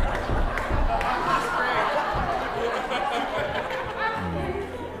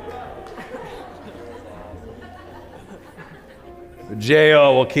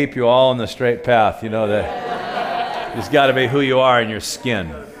J.O. will keep you all on the straight path. You know that it's got to be who you are in your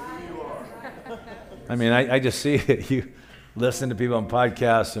skin. I mean, I just see it. You listen to people on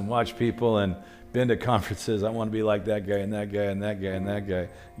podcasts and watch people and been to conferences. I want to be like that guy and that guy and that guy and that guy.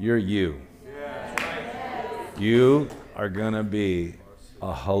 You're you. You are going to be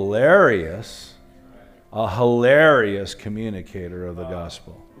a hilarious communicator of the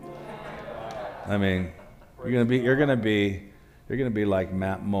gospel. I mean, you're going to be like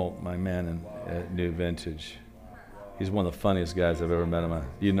Matt Molt, my man at New Vintage. He's one of the funniest guys I've ever met in my...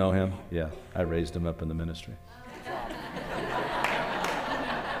 You know him? Yeah, I raised him up in the ministry.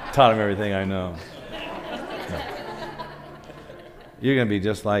 Taught him everything I know. Yeah. You're going to be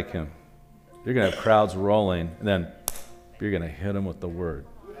just like him. You're going to have crowds rolling, and then you're going to hit them with the Word.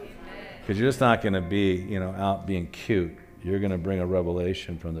 Because you're just not going to be, out being cute. You're going to bring a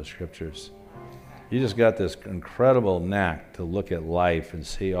revelation from the Scriptures. You just got this incredible knack to look at life and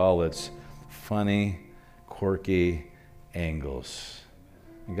see all its funny, quirky angles.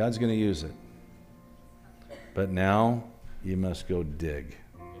 And God's going to use it. But now you must go dig.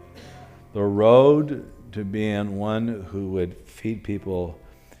 The road to being one who would feed people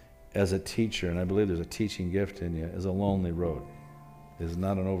as a teacher, and I believe there's a teaching gift in you, is a lonely road. It is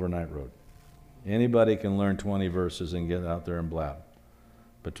not an overnight road. Anybody can learn 20 verses and get out there and blab.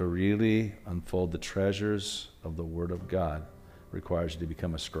 But to really unfold the treasures of the Word of God requires you to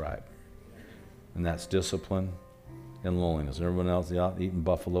become a scribe. And that's discipline and loneliness. Everyone else out eating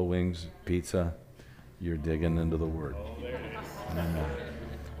buffalo wings, pizza, you're digging into the Word. Amen.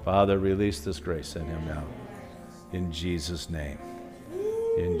 Father, release this grace in him now. In Jesus' name.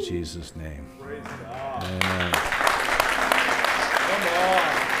 In Jesus' name. Praise God. Amen. Come on.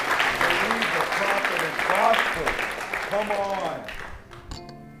 Believe the prophet and gospel. Come on.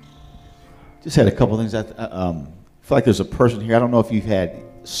 Just had a couple things. I feel like there's a person here. I don't know if you've had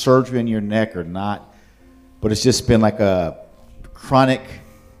surgery in your neck or not, but it's just been like a chronic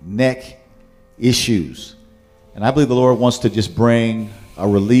neck issues. And I believe the Lord wants to just bring a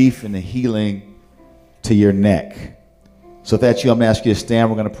relief and a healing to your neck. So if that's you, I'm going to ask you to stand.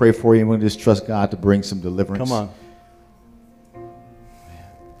 We're going to pray for you, and we're going to just trust God to bring some deliverance. Come on.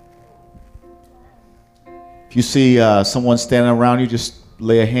 If you see someone standing around you, just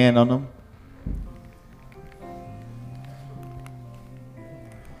lay a hand on them.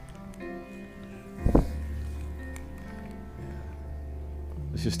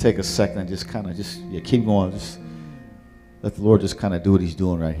 Let's just take a second and just kind of keep going. Just let the Lord just kind of do what he's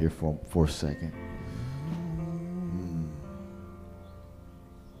doing right here for a second.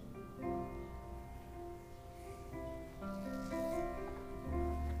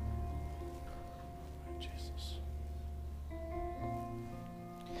 Jesus.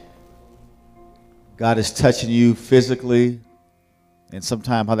 God is touching you physically, and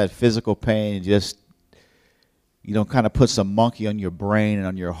sometimes how that physical pain just kind of puts a monkey on your brain and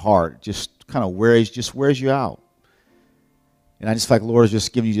on your heart, just kind of wears you out. And I just feel like the Lord is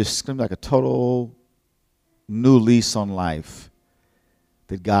just giving you just like a total new lease on life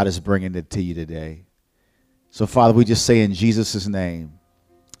that God is bringing it to you today. So, Father, we just say in Jesus' name,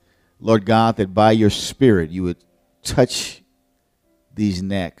 Lord God, that by your Spirit you would touch these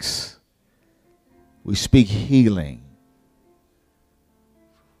necks. We speak healing.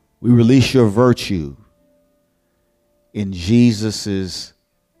 We release your virtue in Jesus'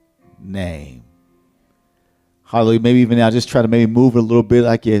 name. Hallelujah. Maybe even now, just try to maybe move it a little bit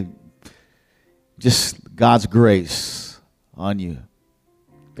like you, just God's grace on you.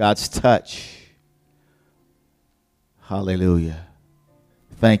 God's touch. Hallelujah.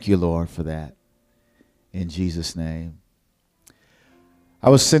 Thank you, Lord, for that. In Jesus' name. I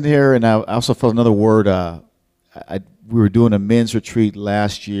was sitting here and I also felt another word. We were doing a men's retreat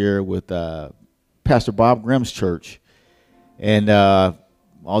last year with Pastor Bob Grimm's church. And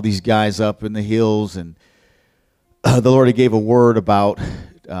all these guys up in the hills. And the Lord gave a word about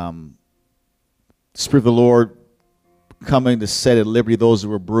the Spirit of the Lord coming to set at liberty those who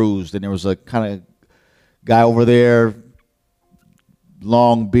were bruised. And there was a kind of guy over there,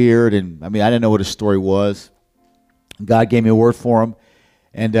 long beard, and I didn't know what his story was. God gave me a word for him,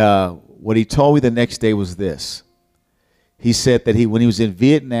 and what he told me the next day was this. He said that when he was in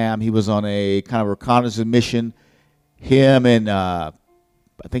Vietnam, he was on a kind of reconnaissance mission. Him and I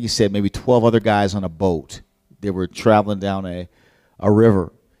think he said maybe 12 other guys on a boat. They were traveling down a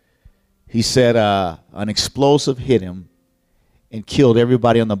river. He said an explosive hit him and killed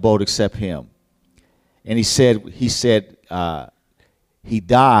everybody on the boat except him. And he said he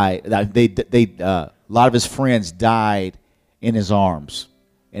died. A lot of his friends died in his arms,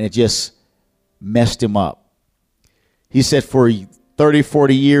 and it just messed him up. He said for 30,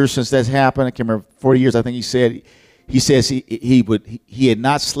 40 years since that's happened, I can't remember, 40 years I think he said, he says he had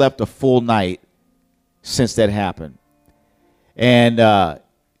not slept a full night since that happened. And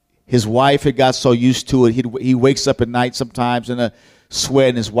his wife had got so used to it, he wakes up at night sometimes in a sweat,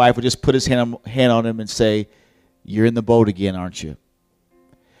 and his wife would just put his hand on him and say, "You're in the boat again, aren't you?"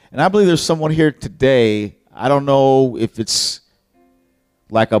 And I believe there's someone here today, I don't know if it's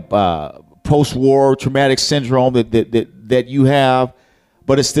like a post-war traumatic syndrome that you have,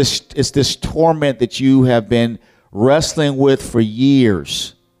 but it's this torment that you have been wrestling with for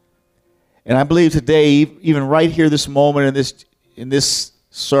years. And I believe today, even right here, this moment in this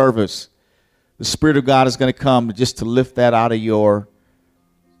service, the Spirit of God is going to come just to lift that out of your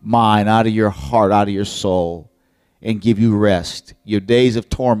mind, out of your heart, out of your soul, and give you rest. Your days of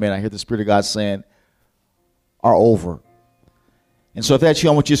torment, I hear the Spirit of God saying, are over. And so if that's you,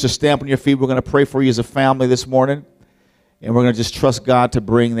 I want you to stand on your feet. We're going to pray for you as a family this morning, and we're going to just trust God to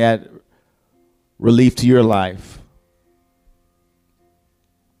bring that relief to your life.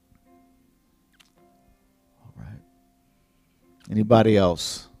 All right. Anybody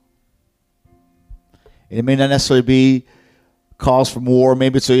else? And it may not necessarily be cause from war.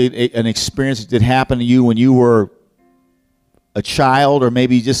 Maybe it's an experience that happened to you when you were a child, or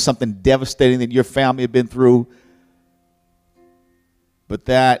maybe just something devastating that your family had been through. But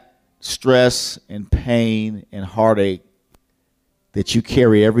that stress and pain and heartache that you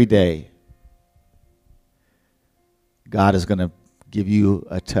carry every day, God is going to give you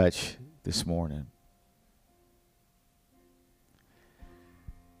a touch this morning.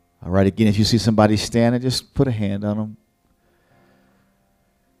 All right, again, if you see somebody standing, just put a hand on them.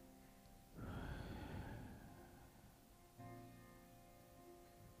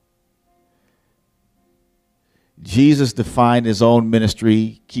 Jesus defined his own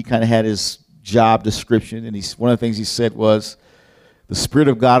ministry. He kind of had his job description, and one of the things he said was, "The Spirit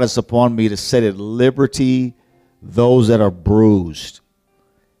of God is upon me to set at liberty those that are bruised."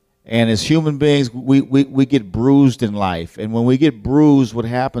 And as human beings, we get bruised in life. And when we get bruised, what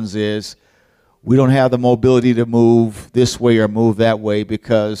happens is we don't have the mobility to move this way or move that way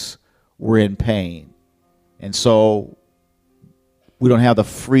because we're in pain. And so we don't have the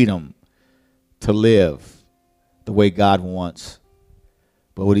freedom to live the way God wants.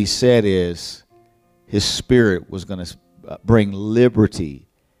 But what he said is his Spirit was going to bring liberty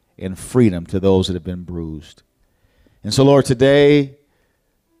and freedom to those that have been bruised. And so, Lord, today,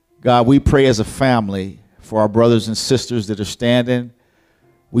 God, we pray as a family for our brothers and sisters that are standing.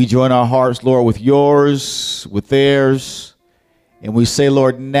 We join our hearts, Lord, with yours, with theirs. And we say,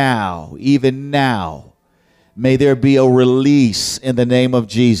 Lord, now, even now, may there be a release in the name of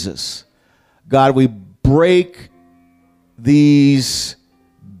Jesus. God, we break these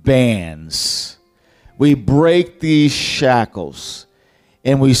bands. We break these shackles.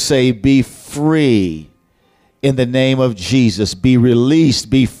 And we say, be free in the name of Jesus. Be released,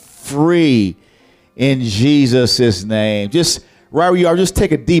 be free in Jesus' name. Just right where you are, just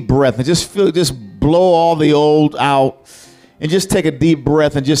take a deep breath and just blow all the old out and just take a deep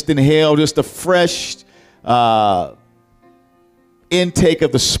breath and just inhale just a fresh intake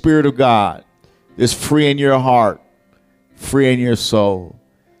of the Spirit of God. Just free in your heart, free in your soul.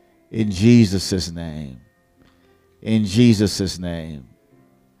 In Jesus' name. In Jesus' name.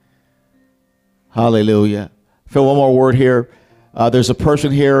 Hallelujah. I feel one more word here. There's a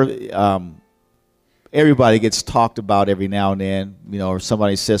person here. Everybody gets talked about every now and then, or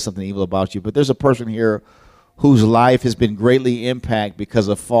somebody says something evil about you. But there's a person here whose life has been greatly impacted because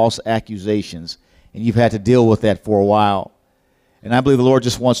of false accusations. And you've had to deal with that for a while. And I believe the Lord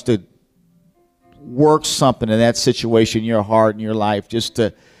just wants to work something in that situation in your heart and your life, just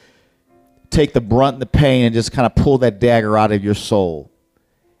to take the brunt and the pain and just kind of pull that dagger out of your soul.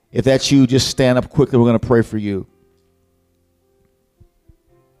 If that's you, just stand up quickly. We're going to pray for you.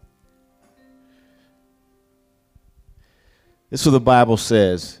 This is what the Bible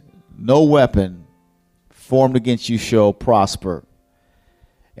says. No weapon formed against you shall prosper.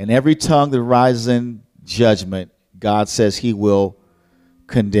 And every tongue that rises in judgment, God says he will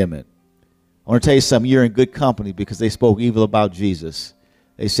condemn it. I want to tell you something. You're in good company because they spoke evil about Jesus.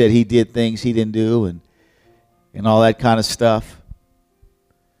 They said he did things he didn't do and all that kind of stuff.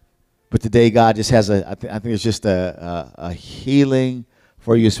 But today God just has I think it's just a healing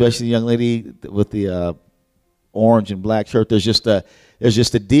for you, especially the young lady with the orange and black shirt. There's just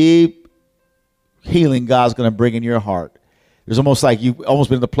a deep healing God's going to bring in your heart. There's almost like you've almost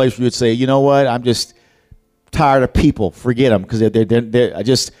been in the place where you'd say, you know what, I'm just tired of people. Forget them, because I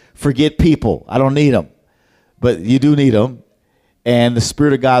just forget people. I don't need them. But you do need them. And the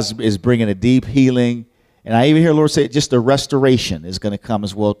Spirit of God is bringing a deep healing. And I even hear the Lord say just a restoration is going to come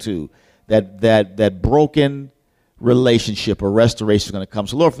as well too. That broken relationship or restoration is going to come.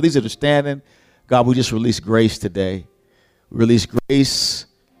 So Lord, for these that are standing, God, we just release grace today. We release grace,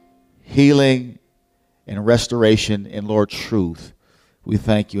 healing, and restoration, and Lord, truth. We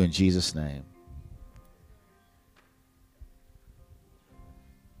thank you in Jesus' name.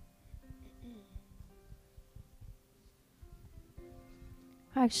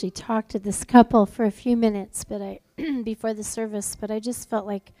 I actually talked to this couple for a few minutes, but before the service, but I just felt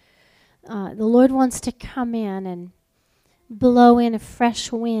like the Lord wants to come in and blow in a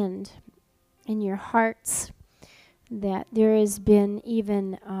fresh wind in your hearts, that there has been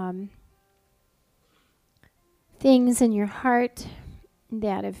even things in your heart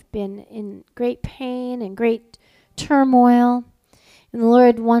that have been in great pain and great turmoil, and the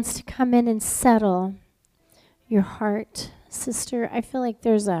Lord wants to come in and settle your heart. Sister, I feel like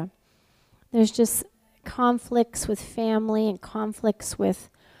there's just conflicts with family and conflicts with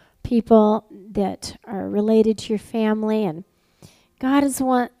people that are related to your family, and God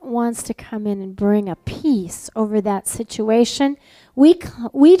wants to come in and bring a peace over that situation. We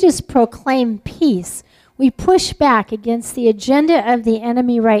just proclaim peace. We push back against the agenda of the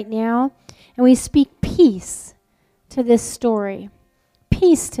enemy right now, and we speak peace to this story.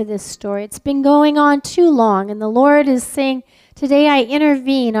 Peace to this story. It's been going on too long, and the Lord is saying, today I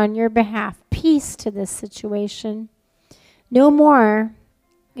intervene on your behalf. Peace to this situation. No more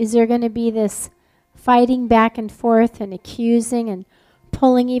is there going to be this fighting back and forth and accusing and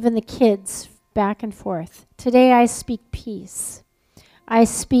pulling even the kids back and forth. Today I speak peace. I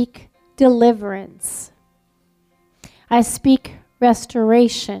speak deliverance. I speak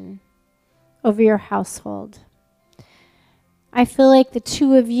restoration over your household. I feel like the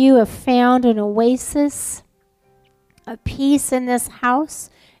two of you have found an oasis of peace in this house.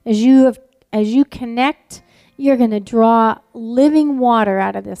 As you connect, you're going to draw living water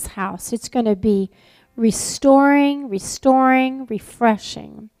out of this house. It's going to be restoring,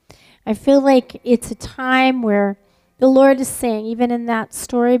 refreshing. I feel like it's a time where the Lord is saying, even in that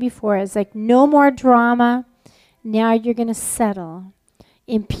story before, it's like no more drama. Now you're going to settle.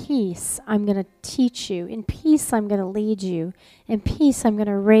 In peace, I'm going to teach you. In peace, I'm going to lead you. In peace, I'm going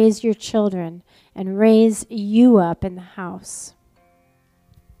to raise your children and raise you up in the house.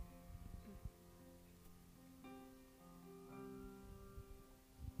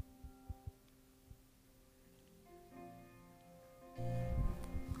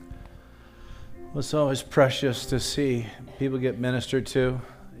 Well, it's always precious to see people get ministered to,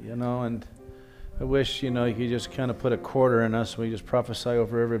 and I wish, you could just kind of put a quarter in us and we just prophesy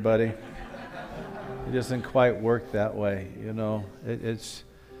over everybody. It doesn't quite work that way, It's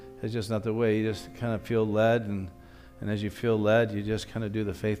just not the way. You just kind of feel led, and as you feel led, you just kind of do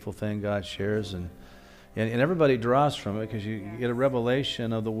the faithful thing God shares, and And everybody draws from it because you get a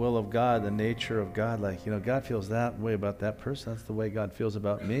revelation of the will of God, the nature of God. Like, God feels that way about that person. That's the way God feels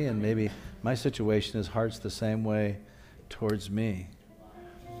about me. And maybe my situation, his heart's the same way towards me.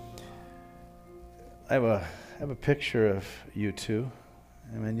 I have a picture of you two.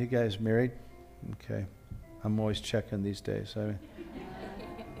 I mean, you guys married? Okay. I'm always checking these days.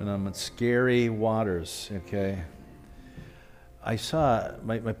 And I'm in scary waters, okay? I saw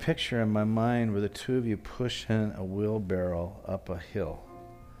my picture in my mind were the two of you pushing a wheelbarrow up a hill.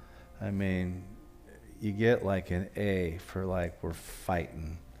 I mean, you get like an A for like we're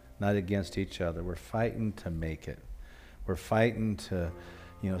fighting, not against each other. We're fighting to make it. We're fighting to,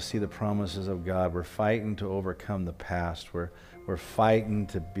 see the promises of God. We're fighting to overcome the past. We're fighting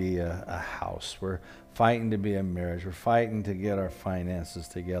to be a house. We're fighting to be a marriage. We're fighting to get our finances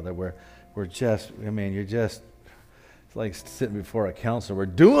together. You're just, it's like sitting before a counselor. We're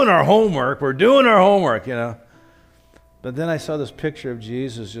doing our homework, But then I saw this picture of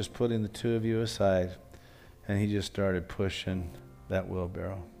Jesus just putting the two of you aside, and he just started pushing that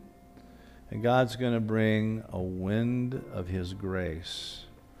wheelbarrow. And God's going to bring a wind of his grace,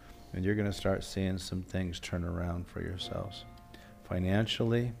 and you're going to start seeing some things turn around for yourselves.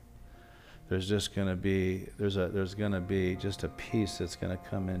 Financially, there's going to be just a peace that's going to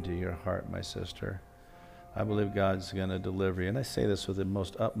come into your heart, my sister. I believe God's going to deliver you. And I say this with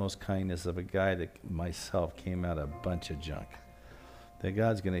the utmost kindness of a guy that myself came out of a bunch of junk. That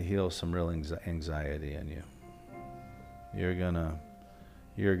God's going to heal some real anxiety in you. You're going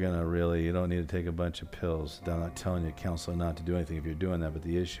to really, you don't need to take a bunch of pills. I'm not telling you, counselor, not to do anything if you're doing that, but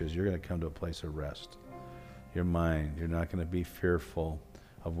the issue is you're going to come to a place of rest. Your mind, you're not going to be fearful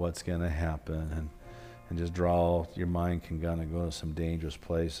of what's going to happen and just your mind can kind of go to some dangerous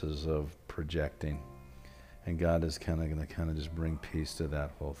places of projecting. And God is going to just bring peace to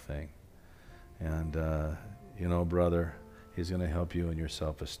that whole thing. And, brother, he's going to help you in your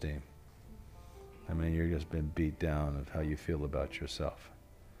self-esteem. I mean, you've just been beat down of how you feel about yourself.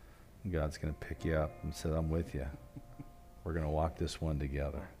 And God's going to pick you up and say, I'm with you. We're going to walk this one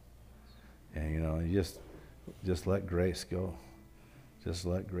together. And, you just let grace go. Just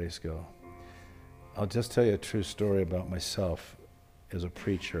let grace go. I'll just tell you a true story about myself as a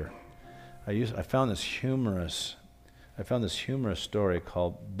preacher. I found this humorous story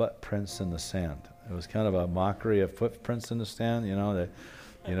called Butt Prints in the Sand. It was kind of a mockery of footprints in the sand.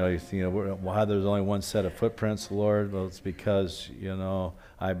 Why there's only one set of footprints, Lord? Well, it's because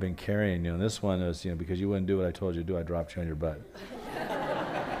I've been carrying you. And this one is because you wouldn't do what I told you to do. I dropped you on your butt.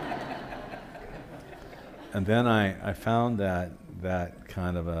 And then I found that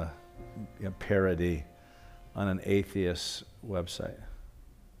kind of a parody on an atheist website.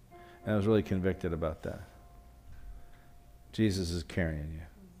 And I was really convicted about that. Jesus is carrying you.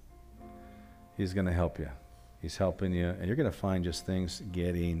 He's going to help you. He's helping you. And you're going to find just things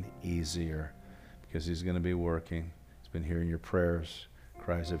getting easier because he's going to be working. He's been hearing your prayers,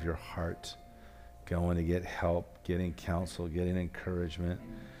 cries of your heart, going to get help, getting counsel, getting encouragement.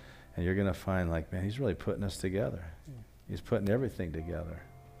 And you're going to find he's really putting us together. He's putting everything together.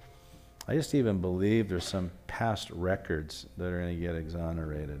 I just even believe there's some past records that are going to get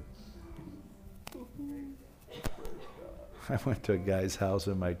exonerated. I went to a guy's house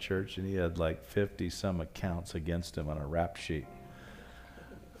in my church, and he had 50-some accounts against him on a rap sheet.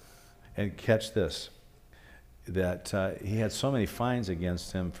 And catch this, that he had so many fines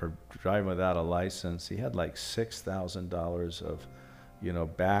against him for driving without a license. He had $6,000 of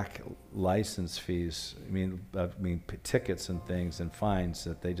back license fees. I mean tickets and things and fines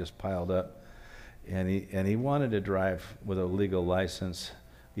that they just piled up. And he wanted to drive with a legal license.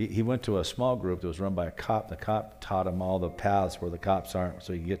 He went to a small group that was run by a cop. The cop taught him all the paths where the cops aren't,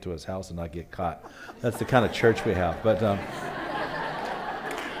 so he can get to his house and not get caught. That's the kind of church we have. But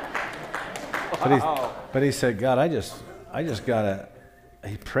he said, God, I just gotta.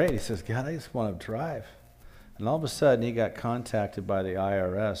 He prayed. He says, God, I just want to drive. And all of a sudden, he got contacted by the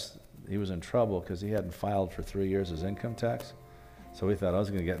IRS. He was in trouble because he hadn't filed for 3 years his income tax. So he thought I was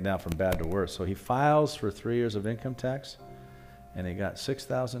going to get down from bad to worse. So he files for 3 years of income tax. And he got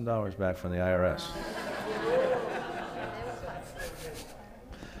 $6,000 back from the IRS.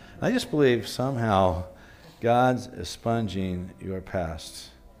 I just believe somehow God's expunging your past.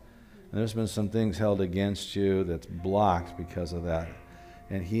 And there's been some things held against you that's blocked because of that.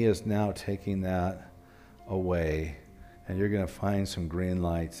 And he is now taking that away. And you're going to find some green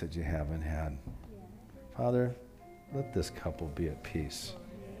lights that you haven't had. Father, let this couple be at peace.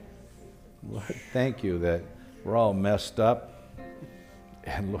 Lord, thank you that we're all messed up.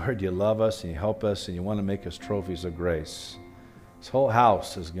 And Lord, you love us and you help us and you want to make us trophies of grace. This whole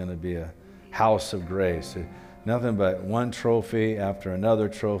house is going to be a house of grace. Nothing but one trophy after another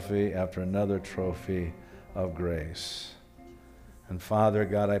trophy after another trophy of grace. And Father,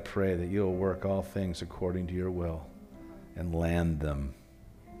 God, I pray that you'll work all things according to your will and land them,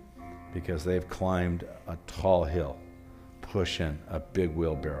 because they've climbed a tall hill, pushing a big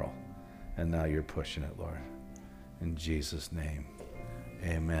wheelbarrow, and now you're pushing it, Lord. In Jesus' name,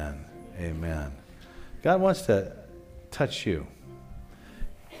 amen, amen. God wants to touch you.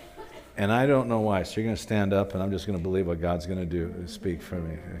 And I don't know why, so you're going to stand up, and I'm just going to believe what God's going to do. Speak for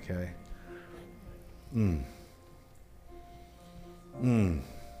me, okay? You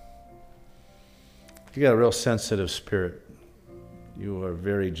got a real sensitive spirit. You are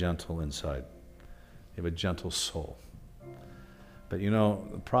very gentle inside. You have a gentle soul. But you know,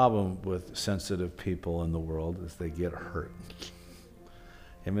 the problem with sensitive people in the world is they get hurt.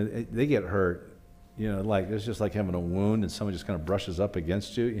 I mean, they get hurt, you know, like it's just like having a wound and someone just kind of brushes up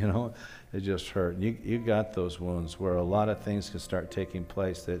against you, you know, it just hurt. You got those wounds where a lot of things can start taking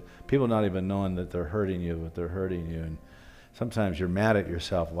place that people not even knowing that they're hurting you, but they're hurting you. And sometimes you're mad at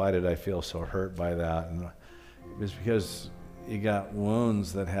yourself. Why did I feel so hurt by that? And it's because you got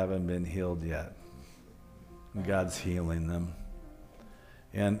wounds that haven't been healed yet. And God's healing them.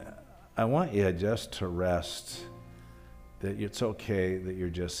 And I want you just to rest that it's okay that you're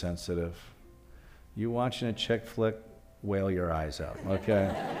just sensitive. You watching a chick flick, wail your eyes out,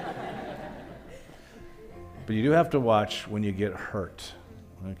 okay? But you do have to watch when you get hurt,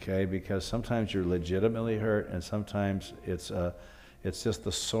 okay? Because sometimes you're legitimately hurt, and sometimes it's just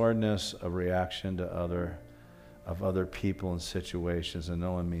the soreness of reaction to other people and situations, and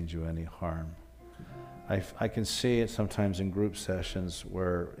no one means you any harm. I can see it sometimes in group sessions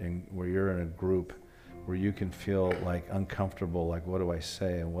where you're in a group where you can feel like uncomfortable, like what do I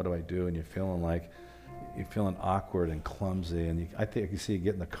say and what do I do, and you're feeling awkward and clumsy, and I think I can see you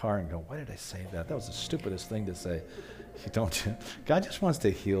get in the car and go, why did I say that? That was the stupidest thing to say. God just wants to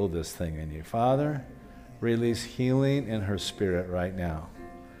heal this thing in you. Father, release healing in her spirit right now.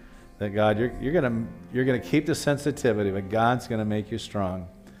 That God, you're gonna keep the sensitivity, but God's gonna make you strong.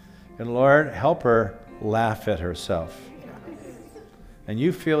 And Lord, help her laugh at herself. And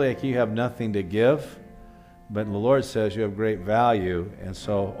you feel like you have nothing to give, but the Lord says you have great value, and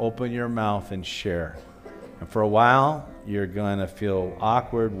so open your mouth and share. And for a while, you're going to feel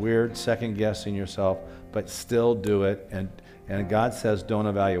awkward, weird, second-guessing yourself, but still do it. And God says don't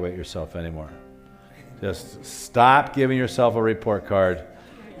evaluate yourself anymore. Just stop giving yourself a report card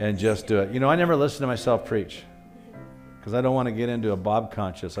and just do it. You know, I never listen to myself preach because I don't want to get into a Bob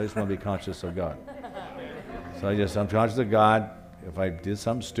conscious. I just want to be conscious of God. So I'm conscious of God. If I did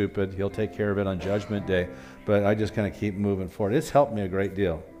something stupid, he'll take care of it on Judgment Day. But I just kind of keep moving forward. It's helped me a great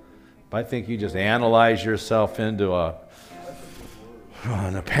deal. But I think you just analyze yourself into a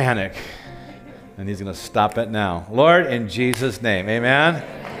panic. And he's going to stop it now. Lord, in Jesus' name, amen?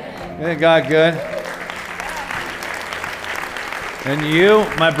 Isn't God good? And you,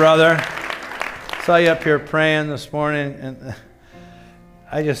 my brother, saw you up here praying this morning, and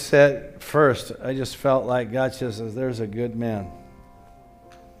I just said, first, I just felt like God says, there's a good man.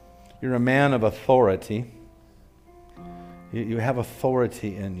 You're a man of authority. You have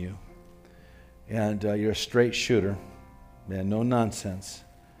authority in you. And you're a straight shooter. Man, no nonsense.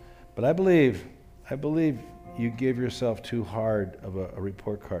 But I believe you give yourself too hard of a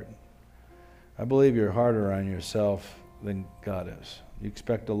report card. I believe you're harder on yourself than God is. You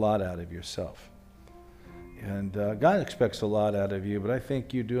expect a lot out of yourself. And God expects a lot out of you, but I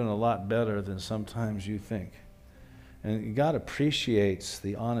think you're doing a lot better than sometimes you think. And God appreciates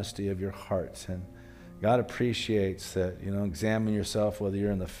the honesty of your heart, and God appreciates that, examine yourself whether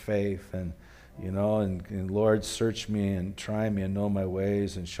you're in the faith, and Lord, search me and try me and know my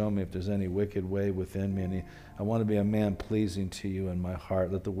ways and show me if there's any wicked way within me. And I want to be a man pleasing to you in my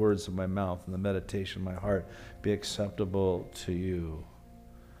heart. Let the words of my mouth and the meditation of my heart be acceptable to you.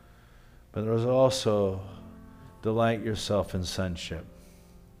 But there's also delight yourself in sonship.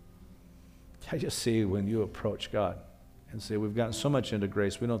 I just see when you approach God and say, we've gotten so much into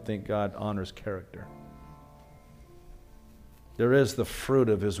grace, we don't think God honors character. There is the fruit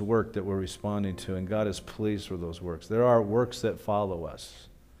of his work that we're responding to, and God is pleased with those works. There are works that follow us.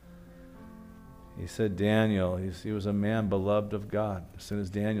 He said Daniel, he was a man beloved of God. As soon as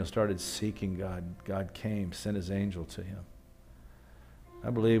Daniel started seeking God, God came, sent his angel to him.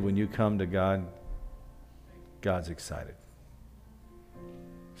 I believe when you come to God, God's excited.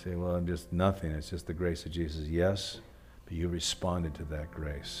 You say, well, I'm just nothing. It's just the grace of Jesus. Yes, but you responded to that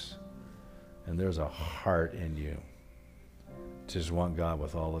grace. And there's a heart in you. Just want God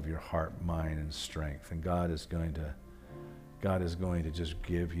with all of your heart, mind, and strength. And God is going to God is going to just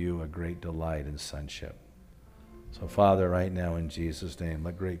give you a great delight in sonship. So, Father, right now in Jesus' name,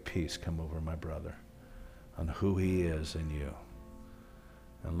 let great peace come over my brother on who he is in you.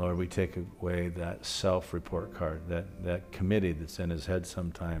 And Lord, we take away that self-report card, that committee that's in his head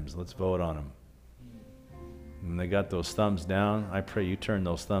sometimes. Let's vote on him. When they got those thumbs down, I pray you turn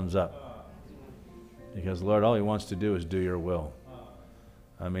those thumbs up. Because, Lord, all he wants to do is do your will.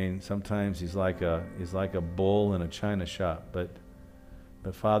 I mean, sometimes he's like a bull in a china shop, but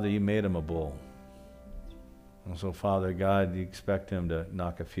Father, you made him a bull. And so, Father God, you expect him to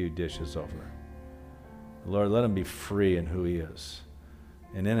knock a few dishes over. Lord, let him be free in who he is.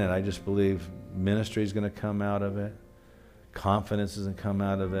 And in it, I just believe ministry is going to come out of it. Confidence is going to come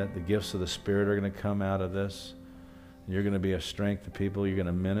out of it. The gifts of the Spirit are going to come out of this. You're going to be a strength to people. You're going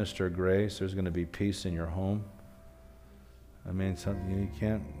to minister grace. There's going to be peace in your home. I mean, you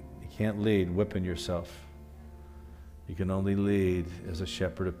can't lead whipping yourself. You can only lead as a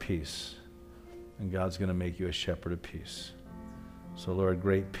shepherd of peace. And God's going to make you a shepherd of peace. So, Lord,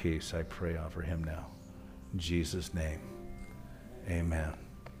 great peace, I pray over him now. In Jesus' name, amen.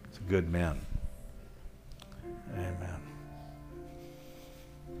 It's a good man. Amen.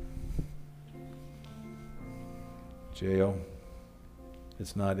 J.O.,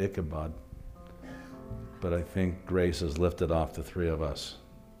 it's not Ichabod, but I think grace has lifted off the three of us.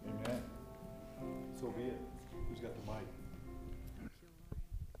 Amen. So be it. Who's got the mic?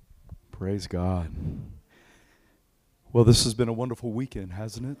 Praise God. Well, this has been a wonderful weekend,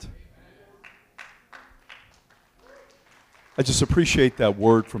 hasn't it? I just appreciate that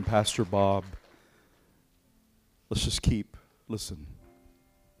word from Pastor Bob. Let's just keep, listen,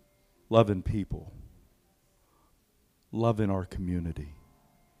 loving people, loving our community.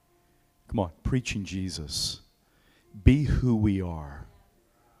 Come on, preaching Jesus. Be who we are.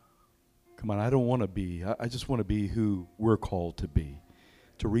 Come on, I don't want to be, I just want to be who we're called to be,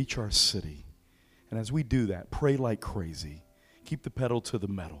 to reach our city. And as we do that, pray like crazy. Keep the pedal to the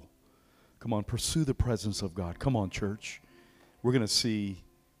metal. Come on, pursue the presence of God. Come on, church. We're going to see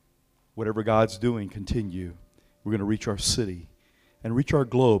whatever God's doing continue. We're going to reach our city and reach our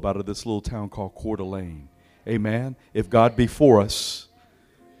globe out of this little town called Coeur d'Alene. Amen. If God be for us,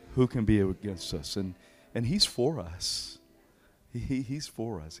 who can be against us? And he's for us. He's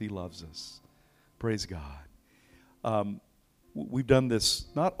for us. He loves us. Praise God. We've done this,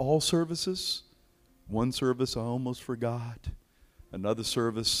 not all services. One service I almost forgot. Another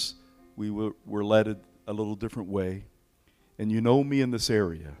service we were led a little different way. And you know me in this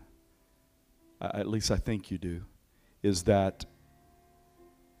area, at least I think you do, is that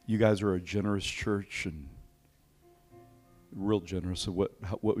you guys are a generous church and real generous of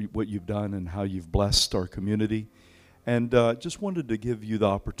what you've done and how you've blessed our community. And just wanted to give you the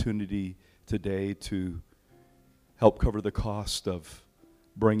opportunity today to help cover the cost of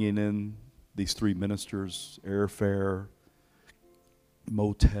bringing in these three ministers, airfare,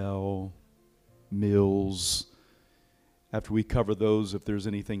 motel, meals. After we cover those, if there's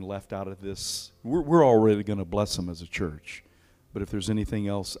anything left out of this, we're already going to bless them as a church. But if there's anything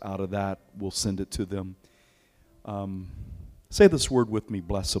else out of that, we'll send it to them. Say this word with me,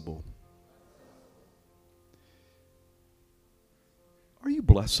 blessable. Are you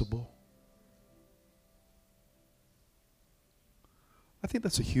blessable? I think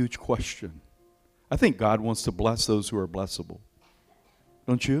that's a huge question. I think God wants to bless those who are blessable.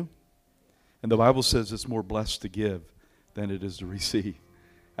 Don't you? And the Bible says it's more blessed to give than it is to receive.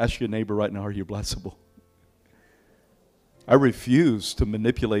 Ask your neighbor right now, are you blessable? I refuse to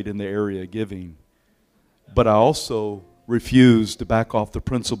manipulate in the area of giving, but I also refuse to back off the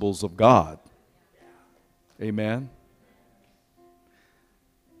principles of God. Amen?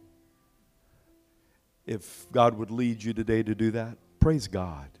 If God would lead you today to do that, praise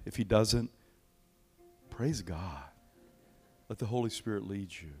God. If He doesn't, praise God. Let the Holy Spirit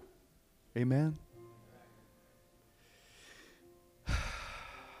lead you. Amen?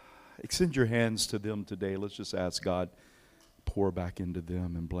 Extend your hands to them today. Let's just ask God, pour back into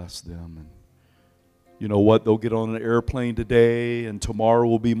them and bless them. And you know what? They'll get on an airplane today, and tomorrow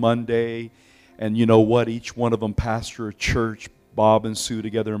will be Monday. And you know what? Each one of them pastor a church, Bob and Sue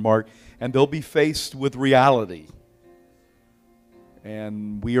together and Mark, and they'll be faced with reality.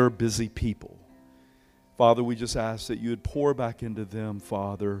 And we are busy people. Father, we just ask that you would pour back into them,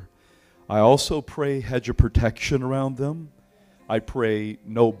 Father. I also pray hedge of protection around them. I pray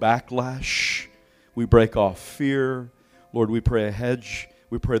no backlash. We break off fear. Lord, we pray a hedge.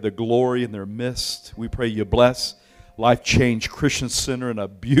 We pray the glory in their midst. We pray you bless Life Change Christian Center in a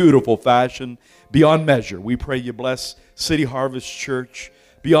beautiful fashion beyond measure. We pray you bless City Harvest Church.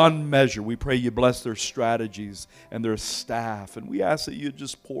 beyond measure. We pray you bless their strategies and their staff. And we ask that you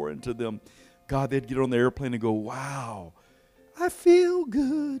just pour into them. God, they'd get on the airplane and go, wow, I feel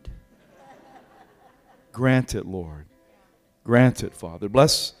good. Grant it, Lord. Grant it, Father.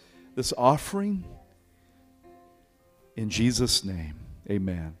 Bless this offering. In Jesus' name,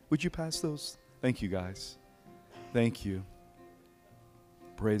 amen. Would you pass those? Thank you, guys. Thank you.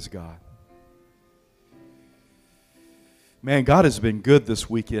 Praise God. Man, God has been good this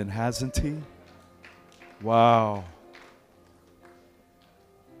weekend, hasn't He? Wow.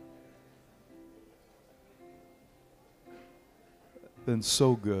 Been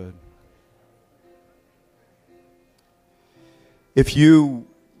so good. If you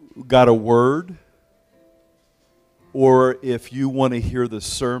got a word, or if you want to hear the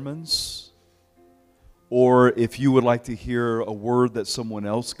sermons, or if you would like to hear a word that someone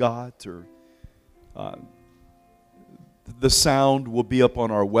else got, or the sound will be up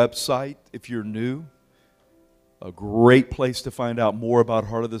on our website if you're new. A great place to find out more about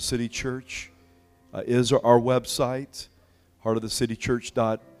Heart of the City Church is our website,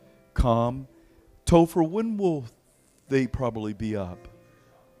 heartofthecitychurch.com. Topher, when will they probably be up?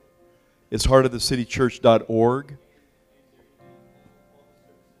 It's heartofthecitychurch.org.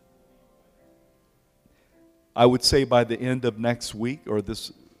 I would say by the end of next week,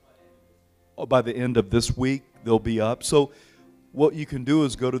 by the end of this week, they'll be up. So what you can do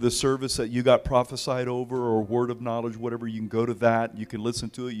is go to the service that you got prophesied over, or word of knowledge, whatever. You can go to that. You can listen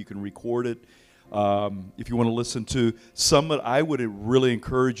to it. You can record it. If you want to listen to some, I would really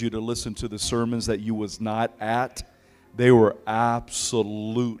encourage you to listen to the sermons that you was not at. They were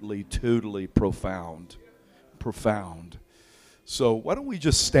absolutely, totally profound. Profound. So why don't we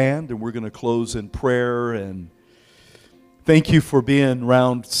just stand, and we're going to close in prayer. And thank you for being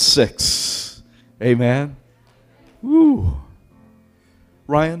round 6. Amen. Woo.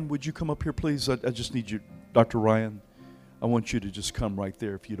 Ryan, would you come up here, please? I just need you, Dr. Ryan. I want you to just come right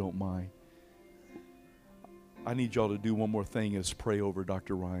there, if you don't mind. I need y'all to do one more thing, is pray over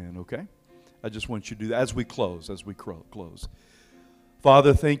Dr. Ryan, okay? I just want you to do that as we close, close.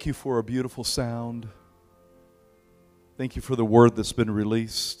 Father, thank you for a beautiful sound. Thank you for the word that's been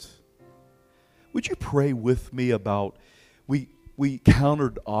released. Would you pray with me about, we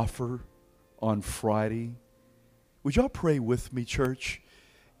countered offer on Friday. Would y'all pray with me, church?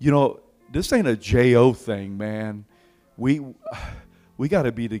 You know, this ain't a J.O. thing, man. We got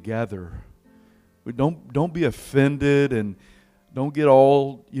to be together. Don't be offended, and don't get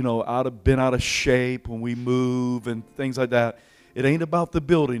all, bent out of shape when we move and things like that. It ain't about the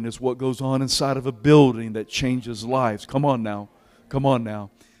building. It's what goes on inside of a building that changes lives. Come on now.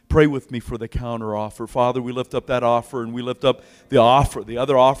 Pray with me for the counter offer. Father, we lift up that offer, and we lift up the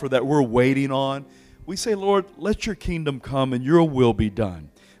other offer that we're waiting on. We say, Lord, let your kingdom come and your will be done.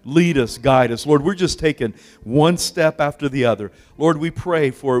 Lead us, guide us. Lord, we're just taking one step after the other. Lord, we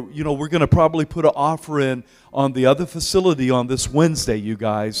pray for, we're going to probably put an offer in on the other facility on this Wednesday, you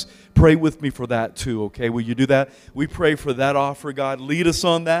guys. Pray with me for that too, okay? Will you do that? We pray for that offer, God. Lead us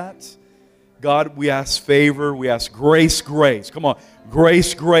on that. God, we ask favor. We ask grace. Come on.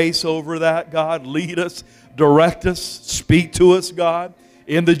 Grace over that, God. Lead us, direct us, speak to us, God,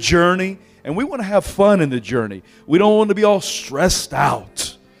 in the journey. And we want to have fun in the journey. We don't want to be all stressed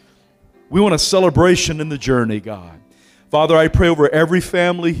out. We want a celebration in the journey, God. Father, I pray over every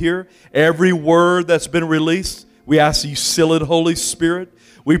family here, every word that's been released. We ask you seal it, Holy Spirit.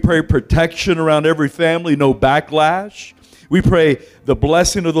 We pray protection around every family, no backlash. We pray the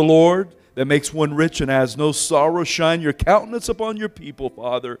blessing of the Lord that makes one rich and has no sorrow. Shine your countenance upon your people,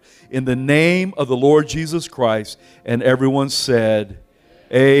 Father, in the name of the Lord Jesus Christ. And everyone said,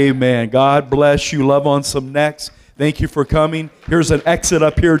 amen. God bless you. Love on some necks. Thank you for coming. Here's an exit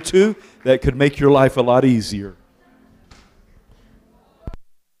up here too that could make your life a lot easier.